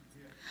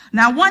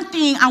 Now, one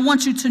thing I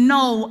want you to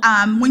know,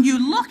 when you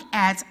look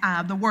at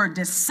the word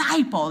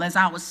disciple, as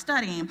I was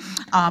studying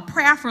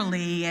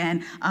prayerfully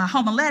and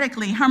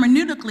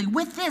hermeneutically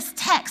with this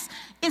text,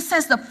 it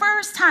says the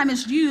first time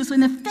it's used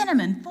in the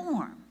feminine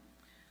form.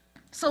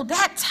 So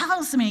that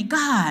tells me,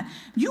 God,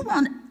 you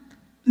want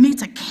me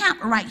to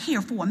camp right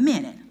here for a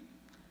minute.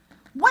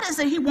 What is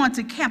it he wants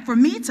to camp for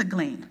me to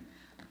glean?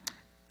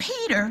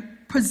 Peter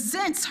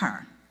presents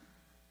her.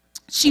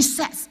 She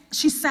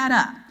sat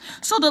up.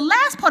 So the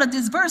last part of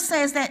this verse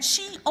says that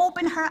she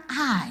opened her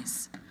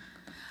eyes.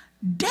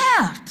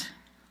 Death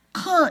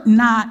could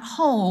not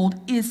hold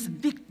its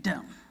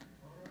victim.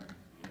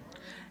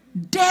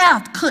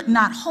 Death could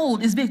not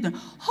hold its victim.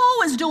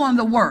 Who is doing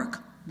the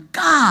work?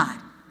 God.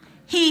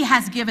 He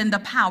has given the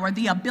power,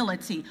 the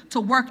ability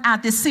to work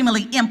out this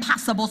seemingly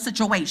impossible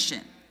situation.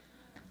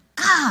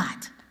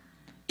 God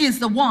is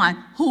the one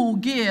who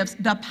gives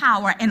the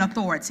power and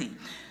authority.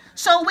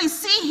 So we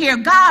see here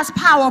God's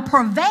power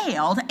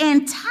prevailed,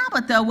 and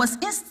Tabitha was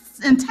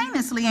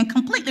instantaneously and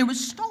completely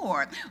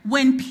restored.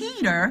 When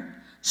Peter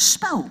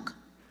spoke,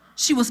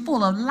 she was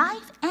full of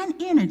life and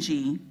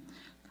energy.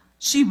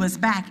 She was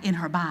back in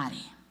her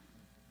body.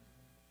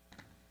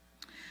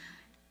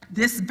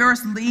 This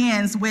verse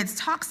ends with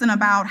talking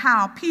about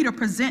how Peter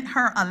present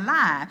her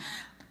alive.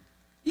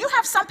 You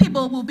have some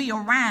people who will be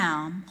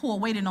around who are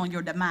waiting on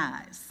your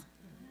demise.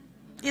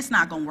 It's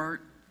not going to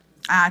work.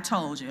 I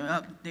told you.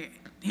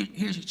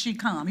 Here she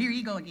come. Here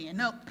you go again.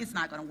 Nope, it's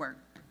not going to work.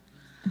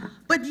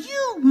 But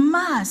you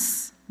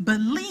must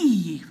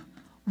believe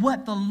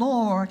what the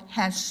Lord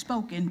has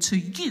spoken to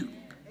you.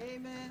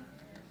 Amen.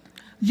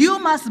 You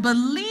must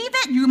believe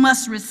it. You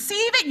must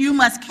receive it. You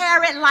must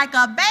carry it like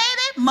a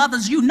baby.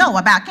 Mothers, you know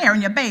about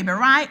carrying your baby,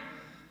 right?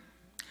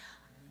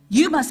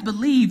 You must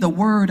believe the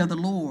word of the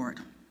Lord.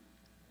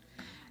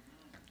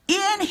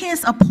 In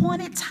his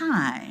appointed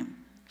time,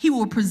 he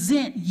will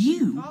present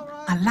you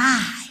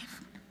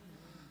alive.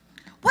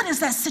 What is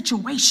that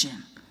situation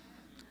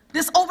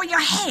that's over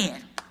your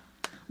head?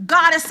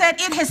 God has said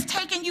it has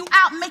taken you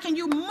out, making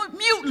you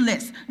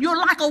muteless. You're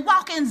like a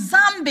walking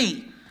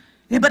zombie.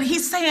 But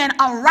he's saying,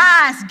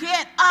 arise,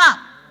 get up.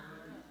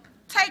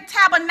 Take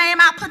Tab's name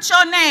out, put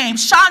your name.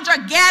 Chandra,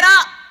 get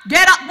up,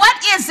 get up. What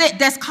is it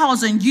that's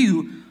causing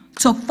you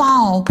to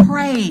fall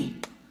prey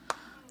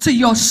to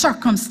your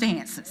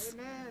circumstances?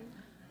 Amen.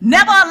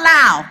 Never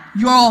allow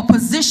your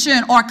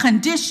position or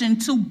condition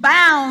to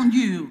bound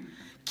you,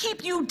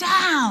 keep you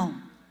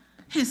down.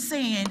 He's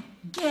saying,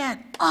 get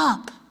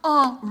up,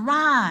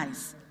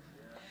 arise.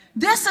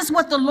 This is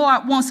what the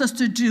Lord wants us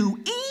to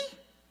do.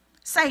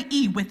 Say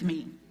E with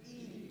me.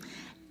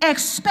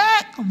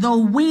 Expect the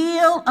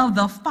will of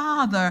the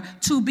Father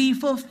to be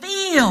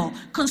fulfilled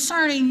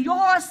concerning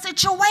your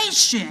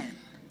situation.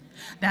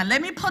 Now,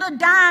 let me put a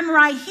dime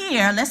right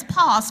here. Let's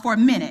pause for a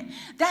minute.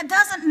 That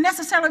doesn't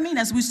necessarily mean,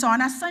 as we saw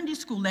in our Sunday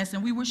school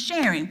lesson, we were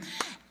sharing,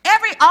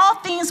 all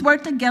things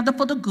work together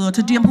for the good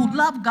to them who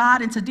love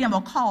God and to them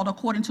are called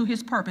according to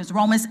his purpose.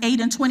 Romans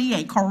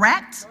 8:28,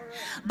 correct?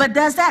 But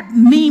does that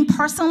mean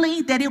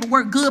personally that it will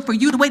work good for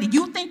you the way that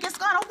you think it's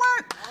going to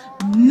work?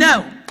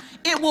 No.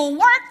 It will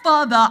work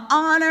for the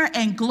honor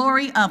and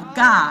glory of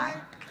God.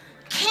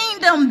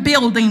 Kingdom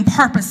building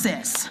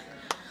purposes.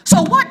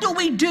 So what do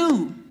we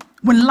do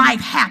when life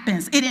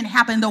happens? It didn't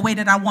happen the way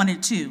that I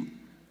wanted to.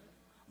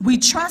 We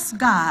trust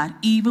God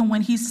even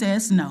when he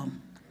says no.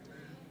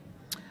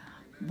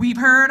 We've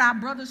heard our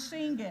brothers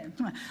singing,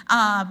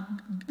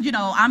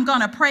 I'm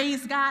going to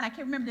praise God. I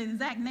can't remember the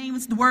exact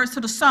names, the words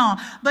to the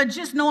song, but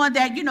just knowing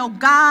that,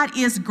 God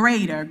is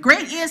greater.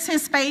 Great is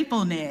his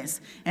faithfulness.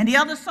 And the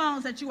other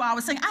songs that you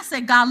always sing, I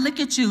said, God, look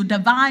at you,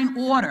 divine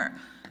order.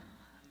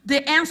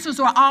 The answers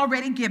are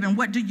already given.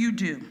 What do you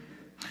do?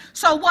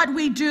 So what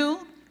we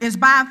do is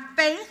by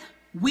faith,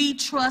 we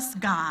trust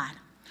God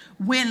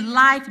when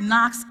life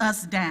knocks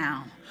us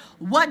down.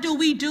 What do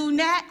we do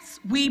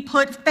next? We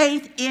put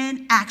faith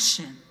in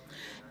action.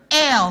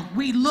 L,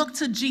 we look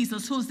to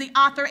Jesus, who's the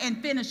author and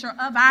finisher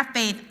of our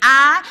faith.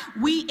 I,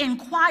 we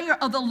inquire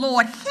of the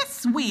Lord,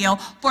 his will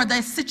for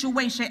the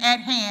situation at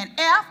hand.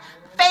 F,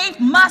 faith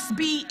must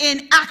be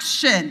in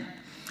action.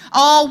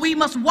 Oh, we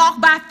must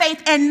walk by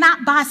faith and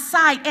not by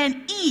sight.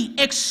 And E,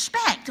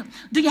 expect.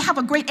 Do you have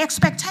a great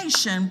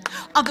expectation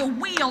of the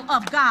will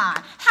of God?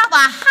 Have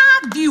a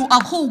high view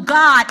of who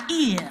God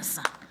is.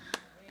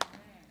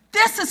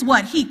 This is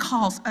what he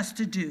calls us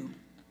to do.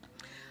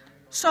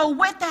 So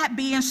with that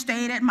being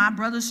stated, my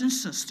brothers and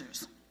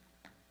sisters,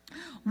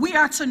 we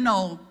are to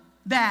know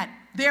that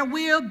there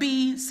will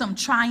be some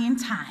trying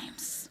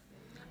times.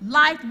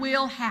 Life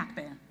will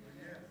happen.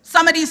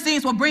 Some of these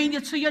things will bring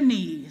you to your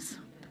knees.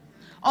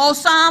 Oh,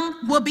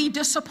 some will be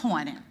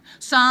disappointed.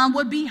 Some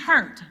will be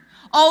hurt.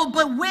 Oh,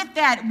 but with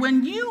that,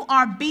 when you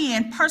are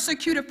being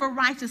persecuted for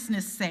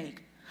righteousness' sake,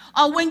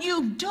 or when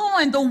you're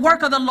doing the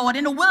work of the Lord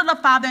in the will of the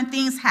Father and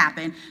things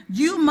happen,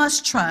 you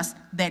must trust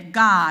that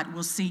God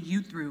will see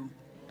you through.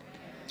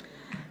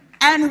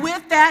 And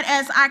with that,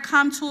 as I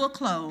come to a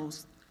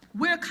close,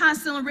 we're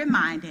constantly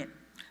reminded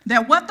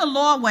that what the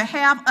Lord will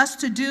have us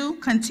to do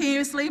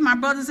continuously, my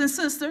brothers and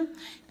sisters,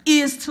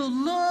 is to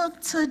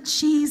look to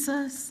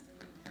Jesus,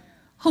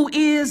 who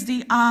is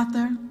the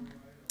author.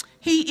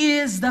 He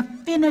is the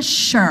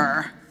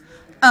finisher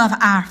of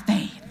our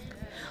faith.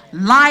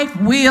 Life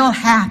will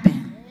happen.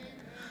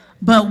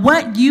 But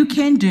what you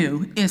can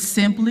do is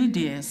simply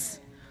this.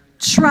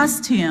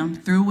 Trust him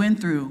through and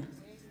through.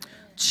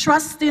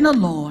 Trust in the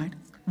Lord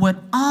with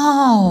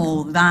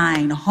all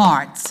thine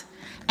heart,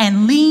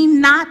 and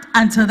lean not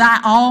unto thy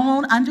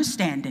own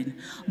understanding,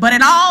 but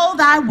in all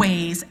thy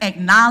ways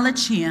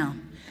acknowledge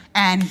him,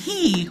 and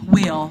he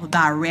will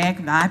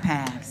direct thy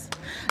paths.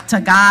 To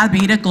God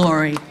be the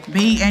glory.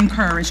 Be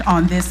encouraged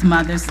on this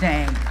Mother's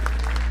Day.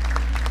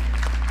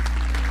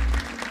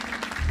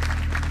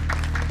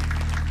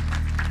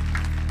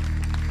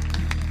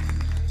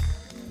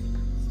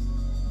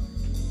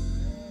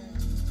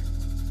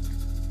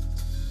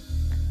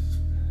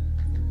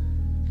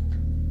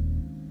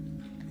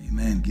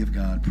 Amen. Give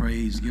God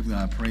praise. Give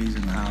God praise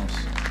in the house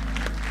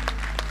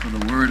for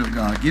the word of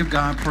God. Give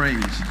God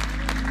praise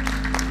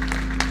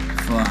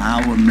for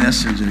our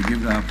messenger.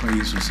 Give God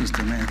praise for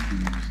Sister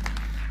Matthews.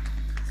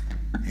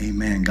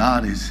 Amen.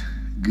 God is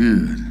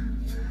good,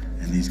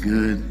 and he's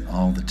good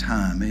all the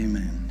time.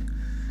 Amen.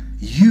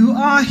 You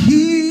are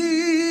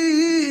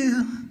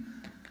here,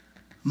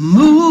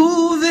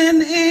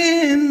 moving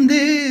in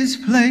this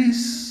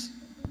place.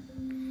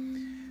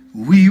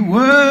 We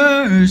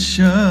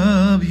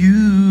worship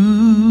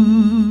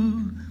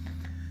you.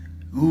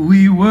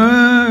 We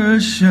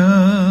worship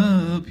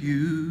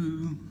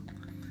you.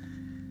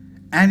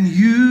 And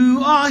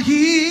you are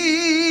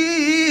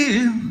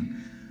here,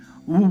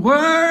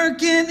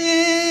 working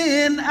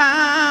in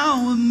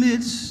our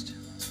midst.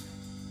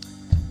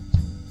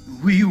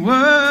 We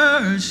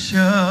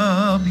worship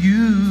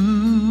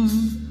you.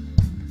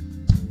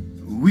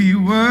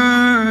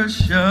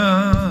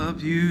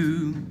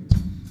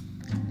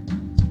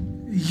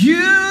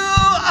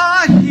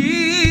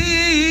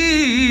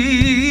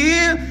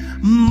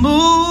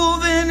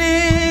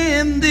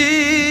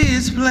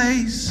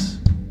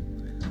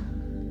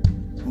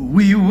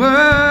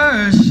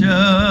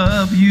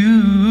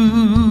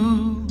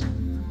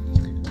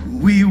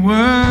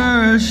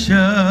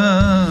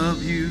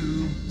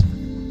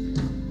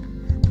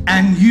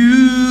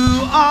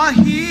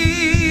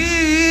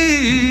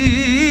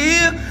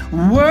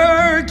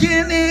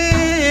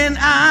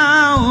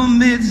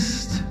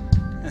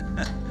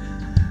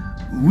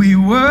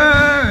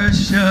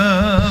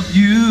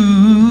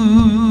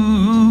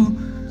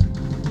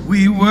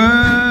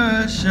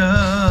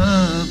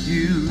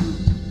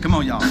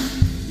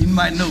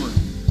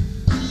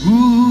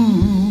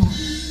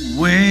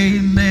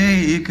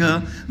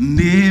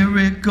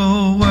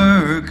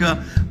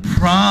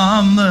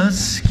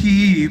 promise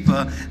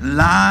keeper,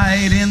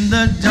 light in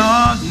the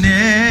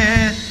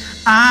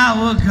darkness,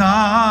 our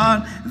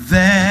God,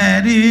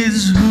 that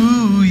is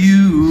who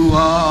you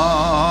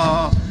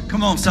are.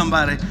 Come on,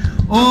 somebody.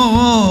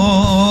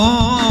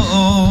 Oh,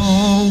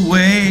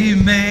 way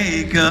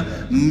maker,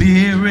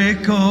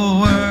 miracle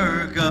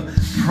worker,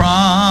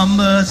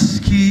 promise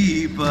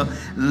keeper,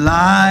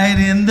 light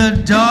in the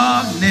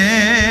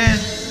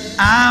darkness,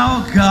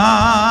 our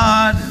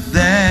God,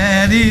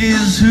 that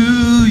is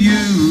who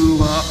you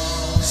are.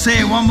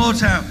 Say it one more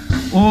time.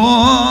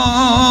 Oh,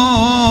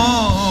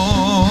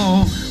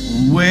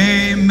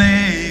 way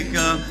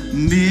maker,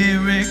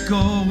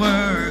 miracle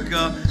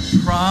worker,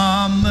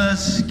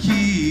 promise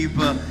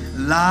keeper,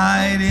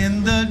 light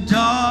in the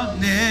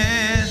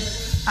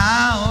darkness,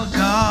 our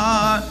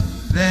God,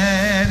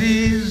 that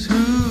is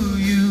who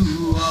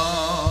you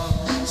are.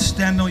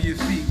 Stand on your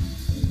feet.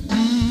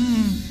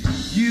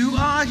 You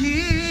are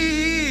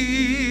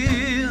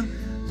here,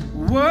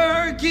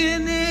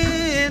 working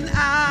in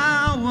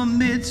our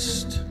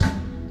midst.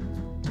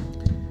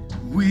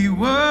 We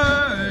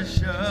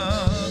worship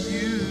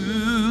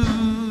you.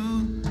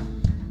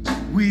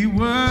 We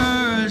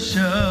worship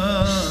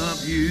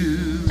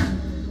you.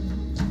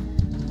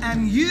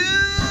 And you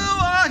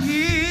are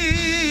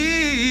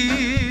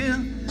here,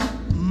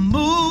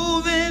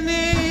 moving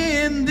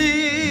in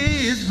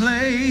this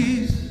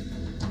place.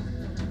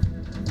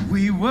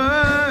 We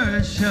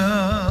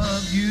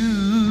worship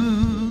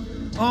you.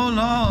 Oh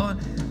Lord,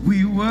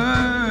 we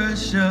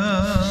worship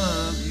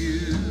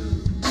you.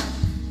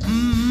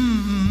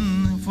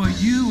 For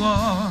you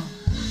are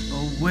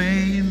a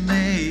way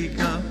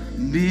maker,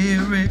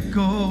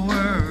 miracle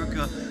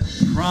worker,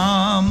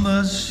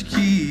 promise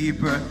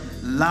keeper,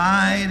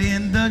 light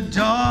in the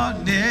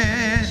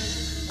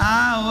darkness,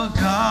 our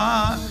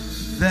God,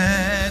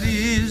 that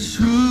is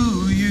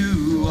who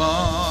you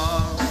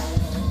are.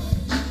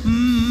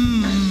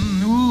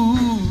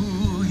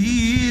 Ooh,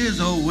 he is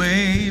a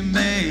way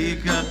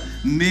maker,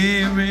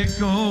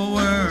 miracle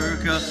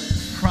worker,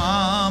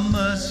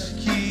 promise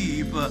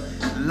keeper,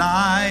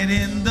 light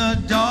in the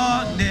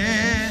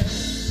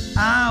darkness,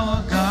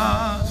 our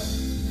God,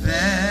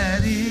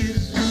 that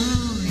is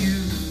who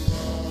you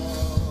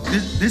are.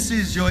 This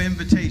is your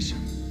invitation.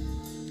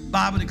 The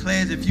Bible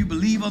declares if you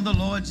believe on the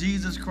Lord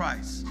Jesus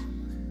Christ,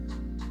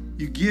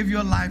 you give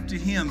your life to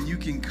him, you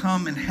can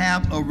come and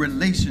have a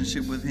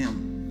relationship with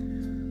him.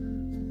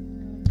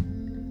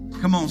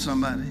 Come on,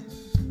 somebody.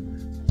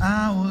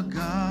 Our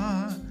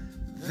God,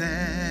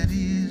 that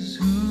is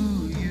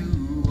who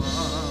you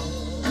are.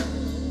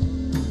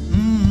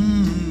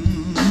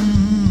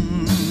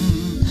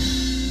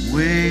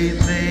 Way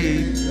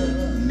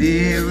maker,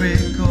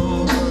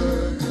 miracle,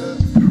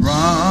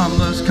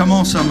 promise. Come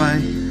on,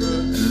 somebody.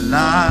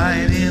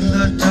 Light in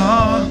the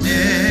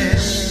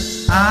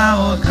darkness,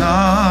 our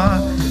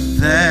God,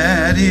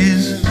 that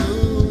is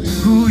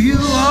who you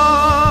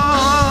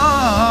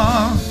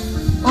are.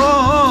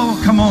 Oh,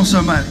 come on,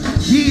 somebody.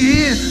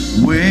 He is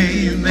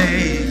way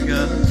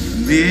maker,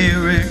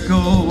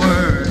 miracle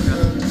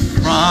worker,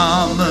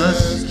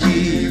 promise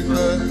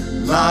keeper,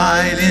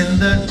 light in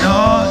the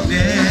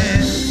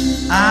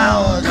darkness,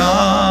 our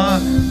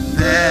God,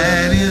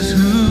 that is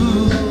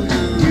who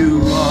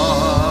you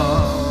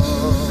are.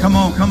 Come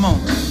on, come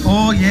on.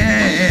 Oh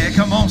yeah,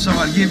 come on,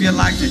 somebody. Give your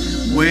life to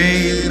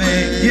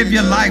give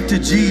your life to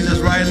Jesus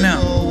right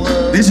now.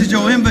 This is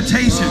your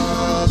invitation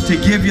to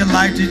give your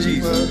life to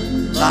Jesus.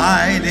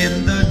 Light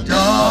in the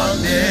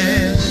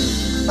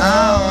darkness,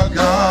 our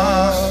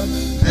God,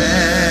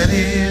 that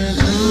is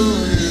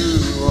who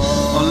you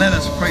are. Oh, let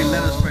us pray,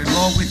 let us pray.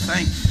 Lord, we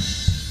thank you.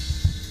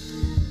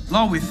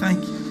 Lord, we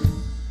thank you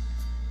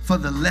for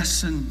the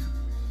lesson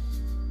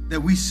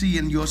that we see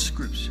in your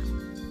scripture.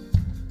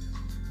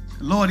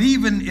 Lord,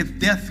 even if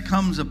death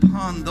comes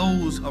upon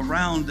those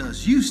around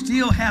us, you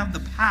still have the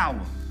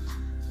power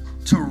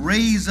to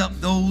raise up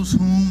those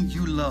whom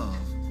you love.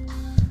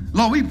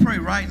 Lord, we pray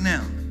right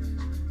now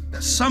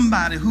that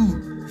somebody who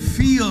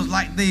feels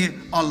like they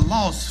are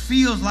lost,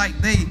 feels like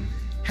they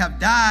have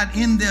died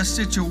in their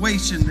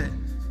situation, that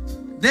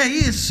there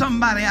is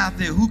somebody out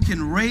there who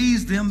can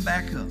raise them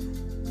back up.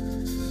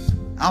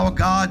 Our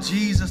God,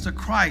 Jesus the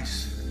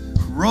Christ,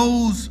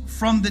 rose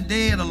from the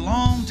dead a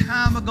long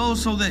time ago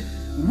so that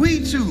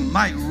we too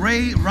might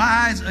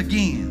rise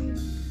again.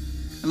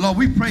 And Lord,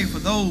 we pray for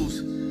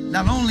those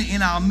not only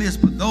in our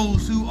midst, but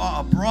those who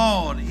are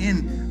abroad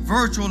in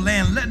virtual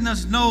land, letting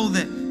us know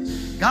that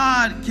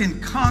God can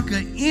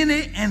conquer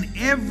any and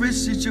every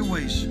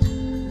situation.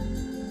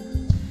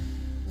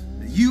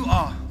 That you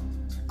are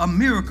a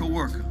miracle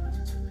worker.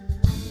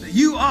 That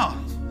you are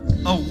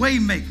a way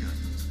maker.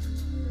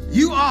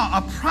 You are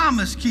a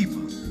promise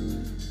keeper.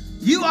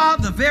 You are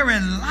the very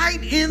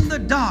light in the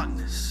darkness.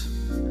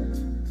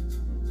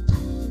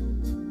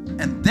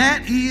 And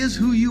that is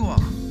who you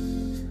are.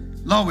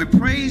 Lord, we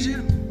praise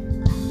you.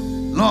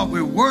 Lord,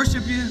 we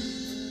worship you.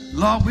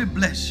 Lord, we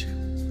bless you.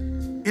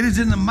 It is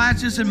in the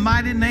righteous and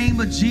mighty name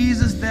of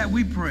Jesus that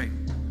we pray.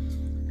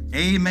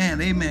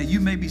 Amen. Amen. You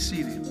may be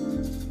seated.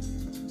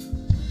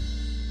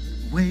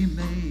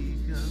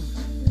 Waymaker,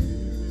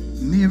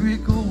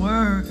 miracle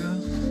worker,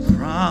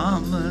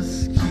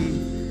 promise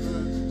keep,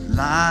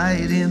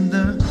 light in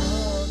the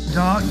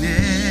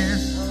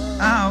darkness,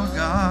 our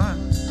God,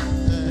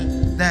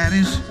 that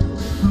is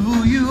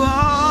who you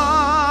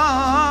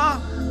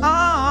are.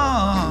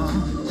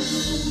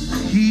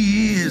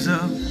 He is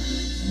a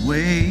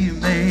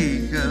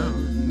waymaker,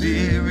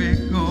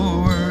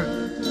 miracle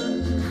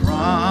worker,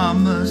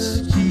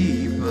 promise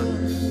keeper,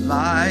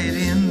 light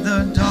in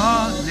the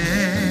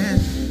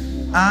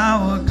darkness,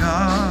 our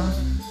God,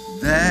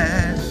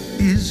 that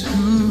is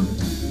who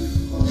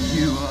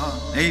you are.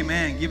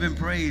 Amen. Give him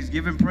praise.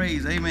 Give him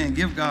praise. Amen.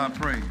 Give God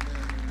praise.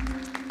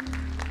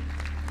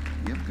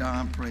 Give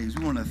God praise.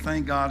 We want to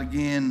thank God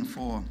again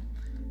for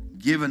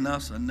giving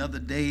us another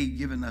day,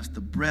 giving us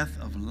the breath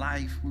of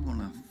life. We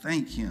want to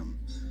thank him.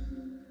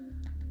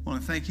 We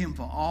want to thank him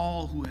for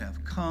all who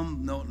have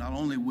come, not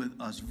only with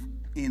us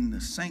in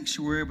the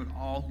sanctuary, but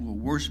all who are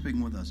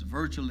worshiping with us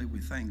virtually. We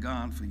thank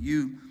God for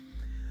you.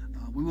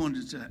 We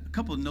wanted to, a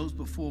couple of notes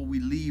before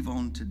we leave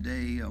on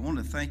today. I want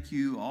to thank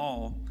you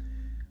all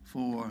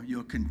for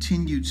your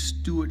continued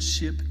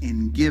stewardship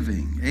in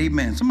giving.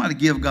 Amen. Somebody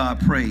give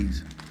God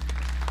praise.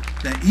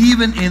 That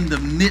even in the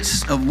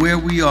midst of where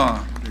we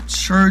are, the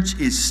church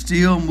is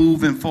still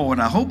moving forward.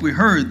 I hope we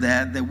heard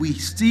that we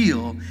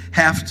still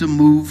have to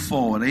move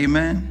forward.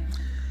 Amen.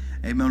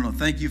 Amen. I want to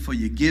thank you for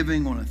your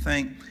giving. I want to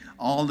thank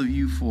all of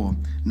you for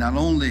not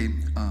only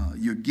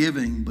your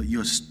giving, but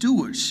your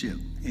stewardship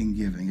in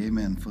giving.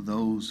 Amen. For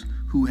those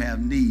who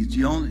have needs.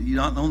 You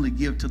don't only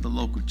give to the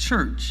local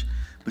church,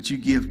 but you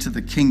give to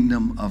the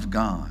kingdom of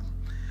God.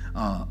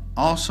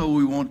 Also,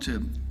 we want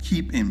to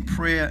keep in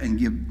prayer and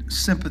give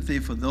sympathy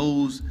for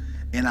those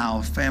in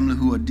our family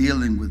who are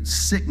dealing with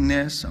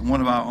sickness. One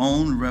of our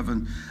own,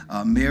 Reverend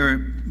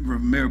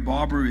Mary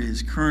Barber,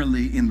 is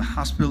currently in the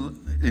hospital.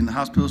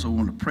 So we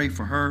want to pray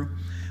for her.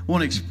 I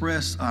want to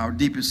express our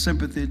deepest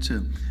sympathy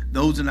to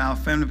those in our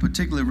family,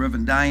 particularly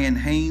Reverend Diane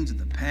Haynes, at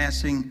the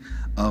passing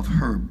of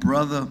her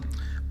brother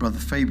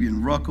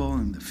Fabian Ruckle,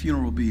 and the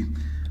funeral will be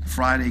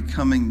Friday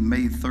coming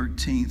May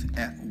 13th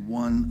at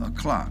 1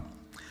 o'clock.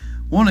 I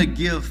want to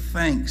give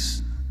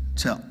thanks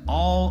to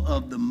all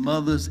of the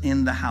mothers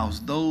in the house,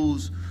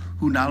 those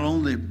who not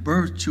only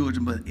birth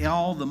children, but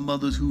all the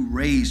mothers who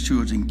raise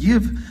children.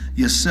 Give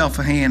yourself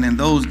a hand, and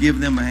those give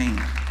them a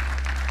hand.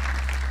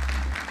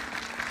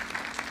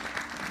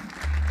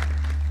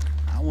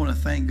 I want to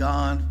thank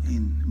God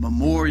in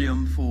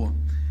memoriam for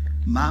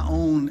my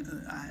own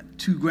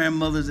two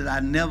grandmothers that I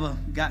never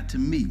got to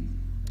meet.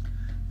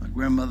 My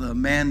grandmother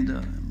Amanda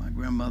and my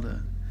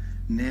grandmother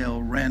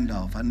Nell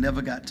Randolph. I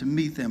never got to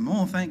meet them. I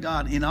want to thank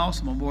God in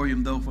also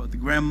memoriam, though, for the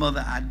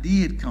grandmother I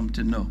did come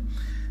to know.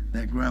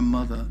 That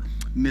grandmother,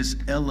 Miss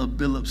Ella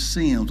Billups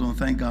Sims. I want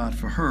to thank God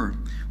for her.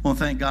 I want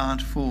to thank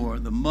God for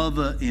the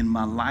mother in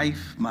my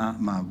life,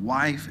 my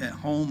wife at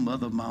home,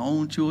 mother of my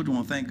own children. I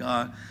want to thank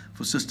God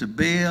for Sister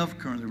Bev,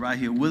 currently right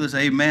here with us.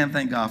 Amen.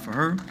 Thank God for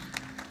her.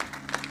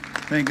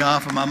 Thank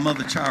God for my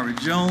mother, Chari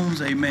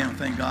Jones. Amen.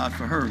 Thank God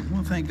for her. I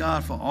want to thank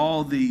God for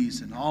all these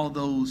and all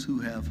those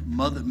who have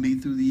mothered me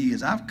through the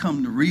years. I've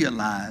come to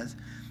realize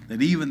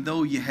that even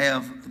though you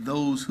have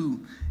those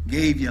who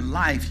gave you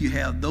life, you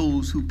have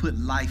those who put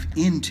life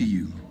into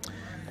you.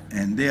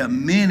 And there are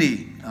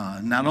many,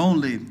 not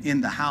only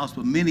in the house,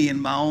 but many in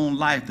my own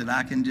life that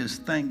I can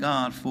just thank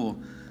God for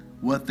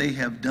what they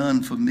have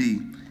done for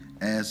me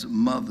as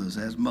mothers.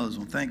 Well,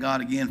 thank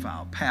God again for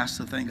our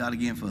pastor. Thank God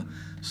again for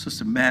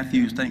Sister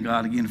Matthews. Thank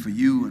God again for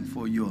you and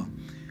for your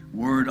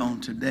word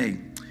on today.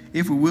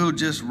 If we will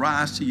just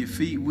rise to your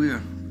feet,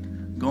 we're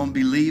going to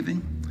be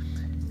leaving.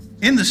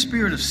 In the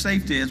spirit of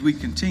safety as we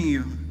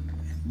continue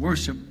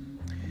worship,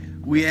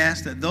 we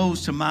ask that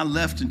those to my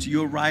left and to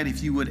your right,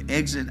 if you would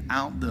exit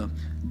out the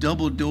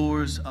double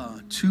doors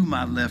to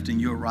my left and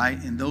your right,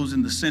 and those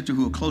in the center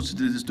who are closer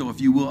to this door,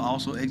 if you will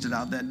also exit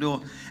out that door.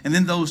 And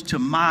then those to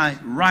my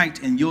right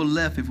and your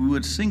left, if we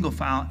would single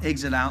file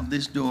exit out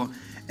this door.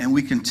 And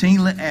we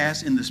continually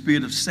ask in the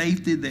spirit of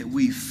safety that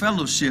we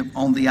fellowship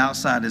on the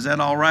outside. Is that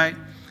all right?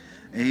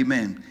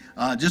 Amen.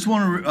 Just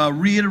want to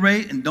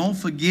reiterate, and don't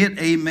forget,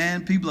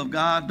 amen, people of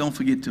God, don't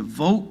forget to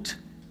vote.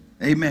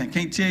 Amen.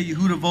 Can't tell you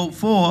who to vote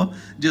for.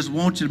 Just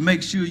want you to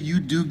make sure you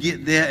do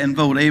get there and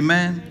vote.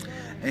 Amen.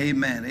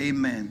 Amen.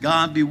 Amen.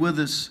 God be with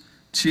us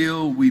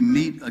till we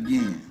meet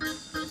again.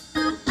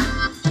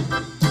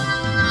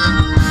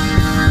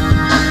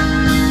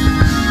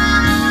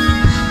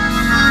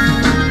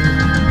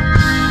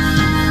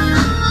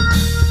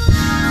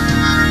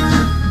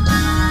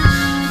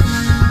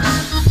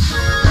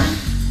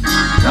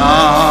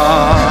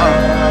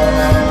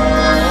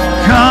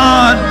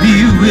 God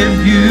be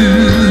with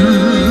you.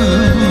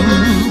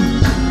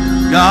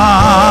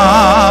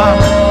 God,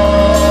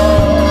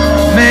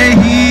 may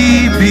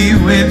He be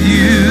with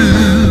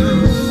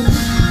you.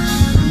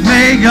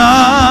 May God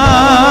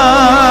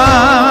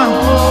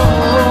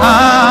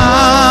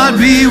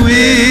be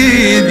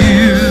with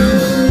you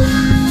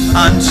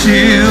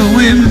until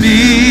we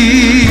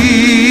meet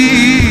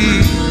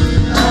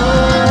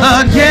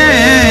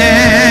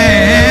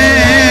again.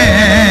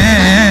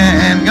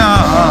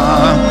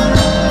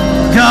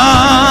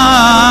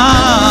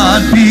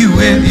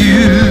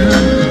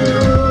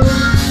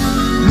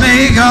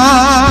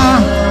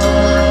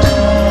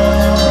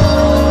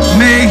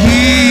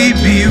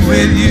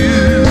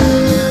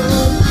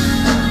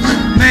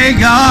 May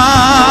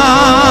God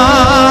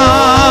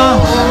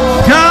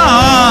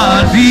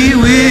be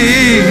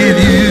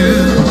with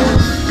you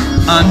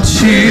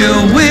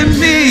until we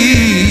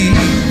meet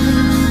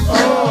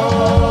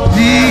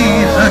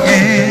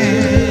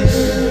again.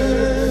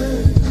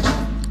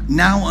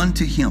 Now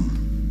unto him,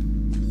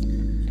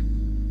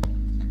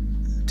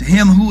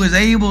 who is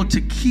able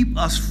to keep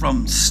us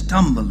from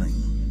stumbling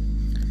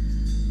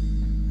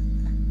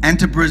and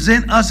to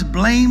present us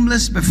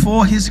blameless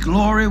before his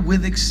glory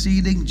with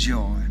exceeding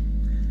joy.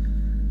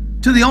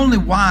 To the only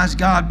wise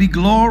God be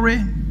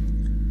glory,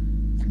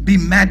 be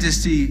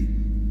majesty,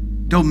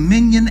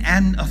 dominion,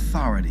 and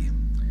authority.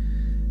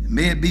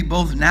 May it be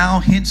both now,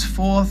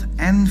 henceforth,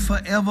 and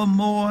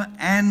forevermore.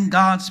 And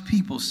God's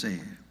people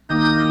said,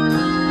 Amen.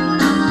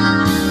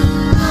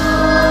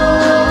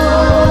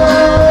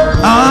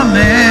 Amen.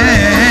 Amen.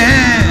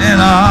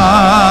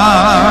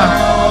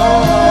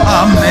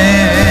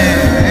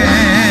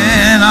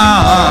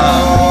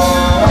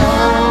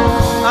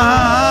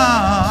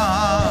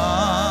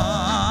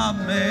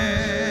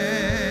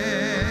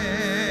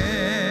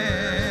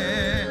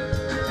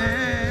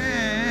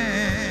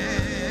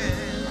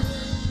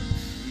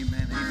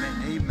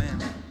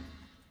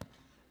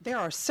 There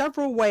are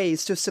several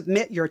ways to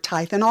submit your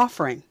tithe and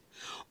offering.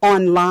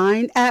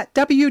 Online at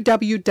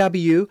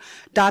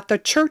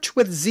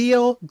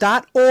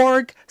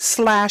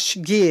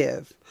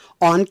www.thechurchwithzeal.org/give,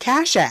 on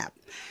Cash App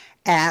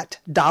at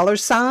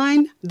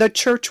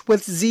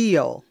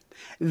 $TheChurchWithZeal,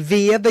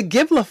 via the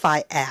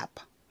Givelify app,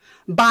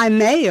 by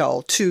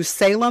mail to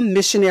Salem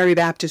Missionary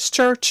Baptist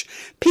Church,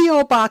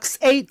 P.O. Box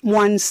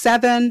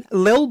 817,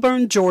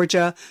 Lilburn,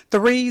 Georgia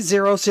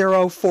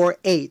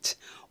 30048,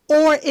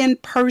 or in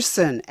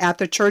person at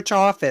the church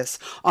office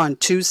on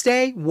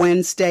Tuesday,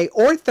 Wednesday,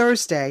 or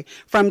Thursday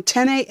from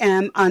 10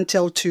 a.m.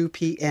 until 2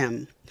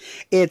 p.m.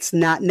 It's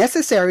not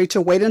necessary to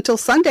wait until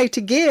Sunday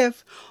to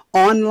give.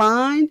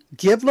 Online,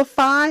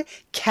 Givelify,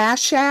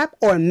 Cash App,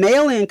 or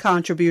mail-in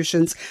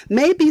contributions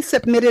may be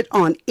submitted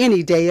on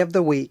any day of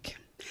the week.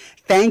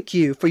 Thank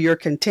you for your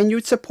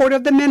continued support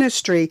of the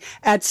ministry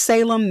at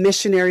Salem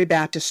Missionary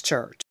Baptist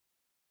Church.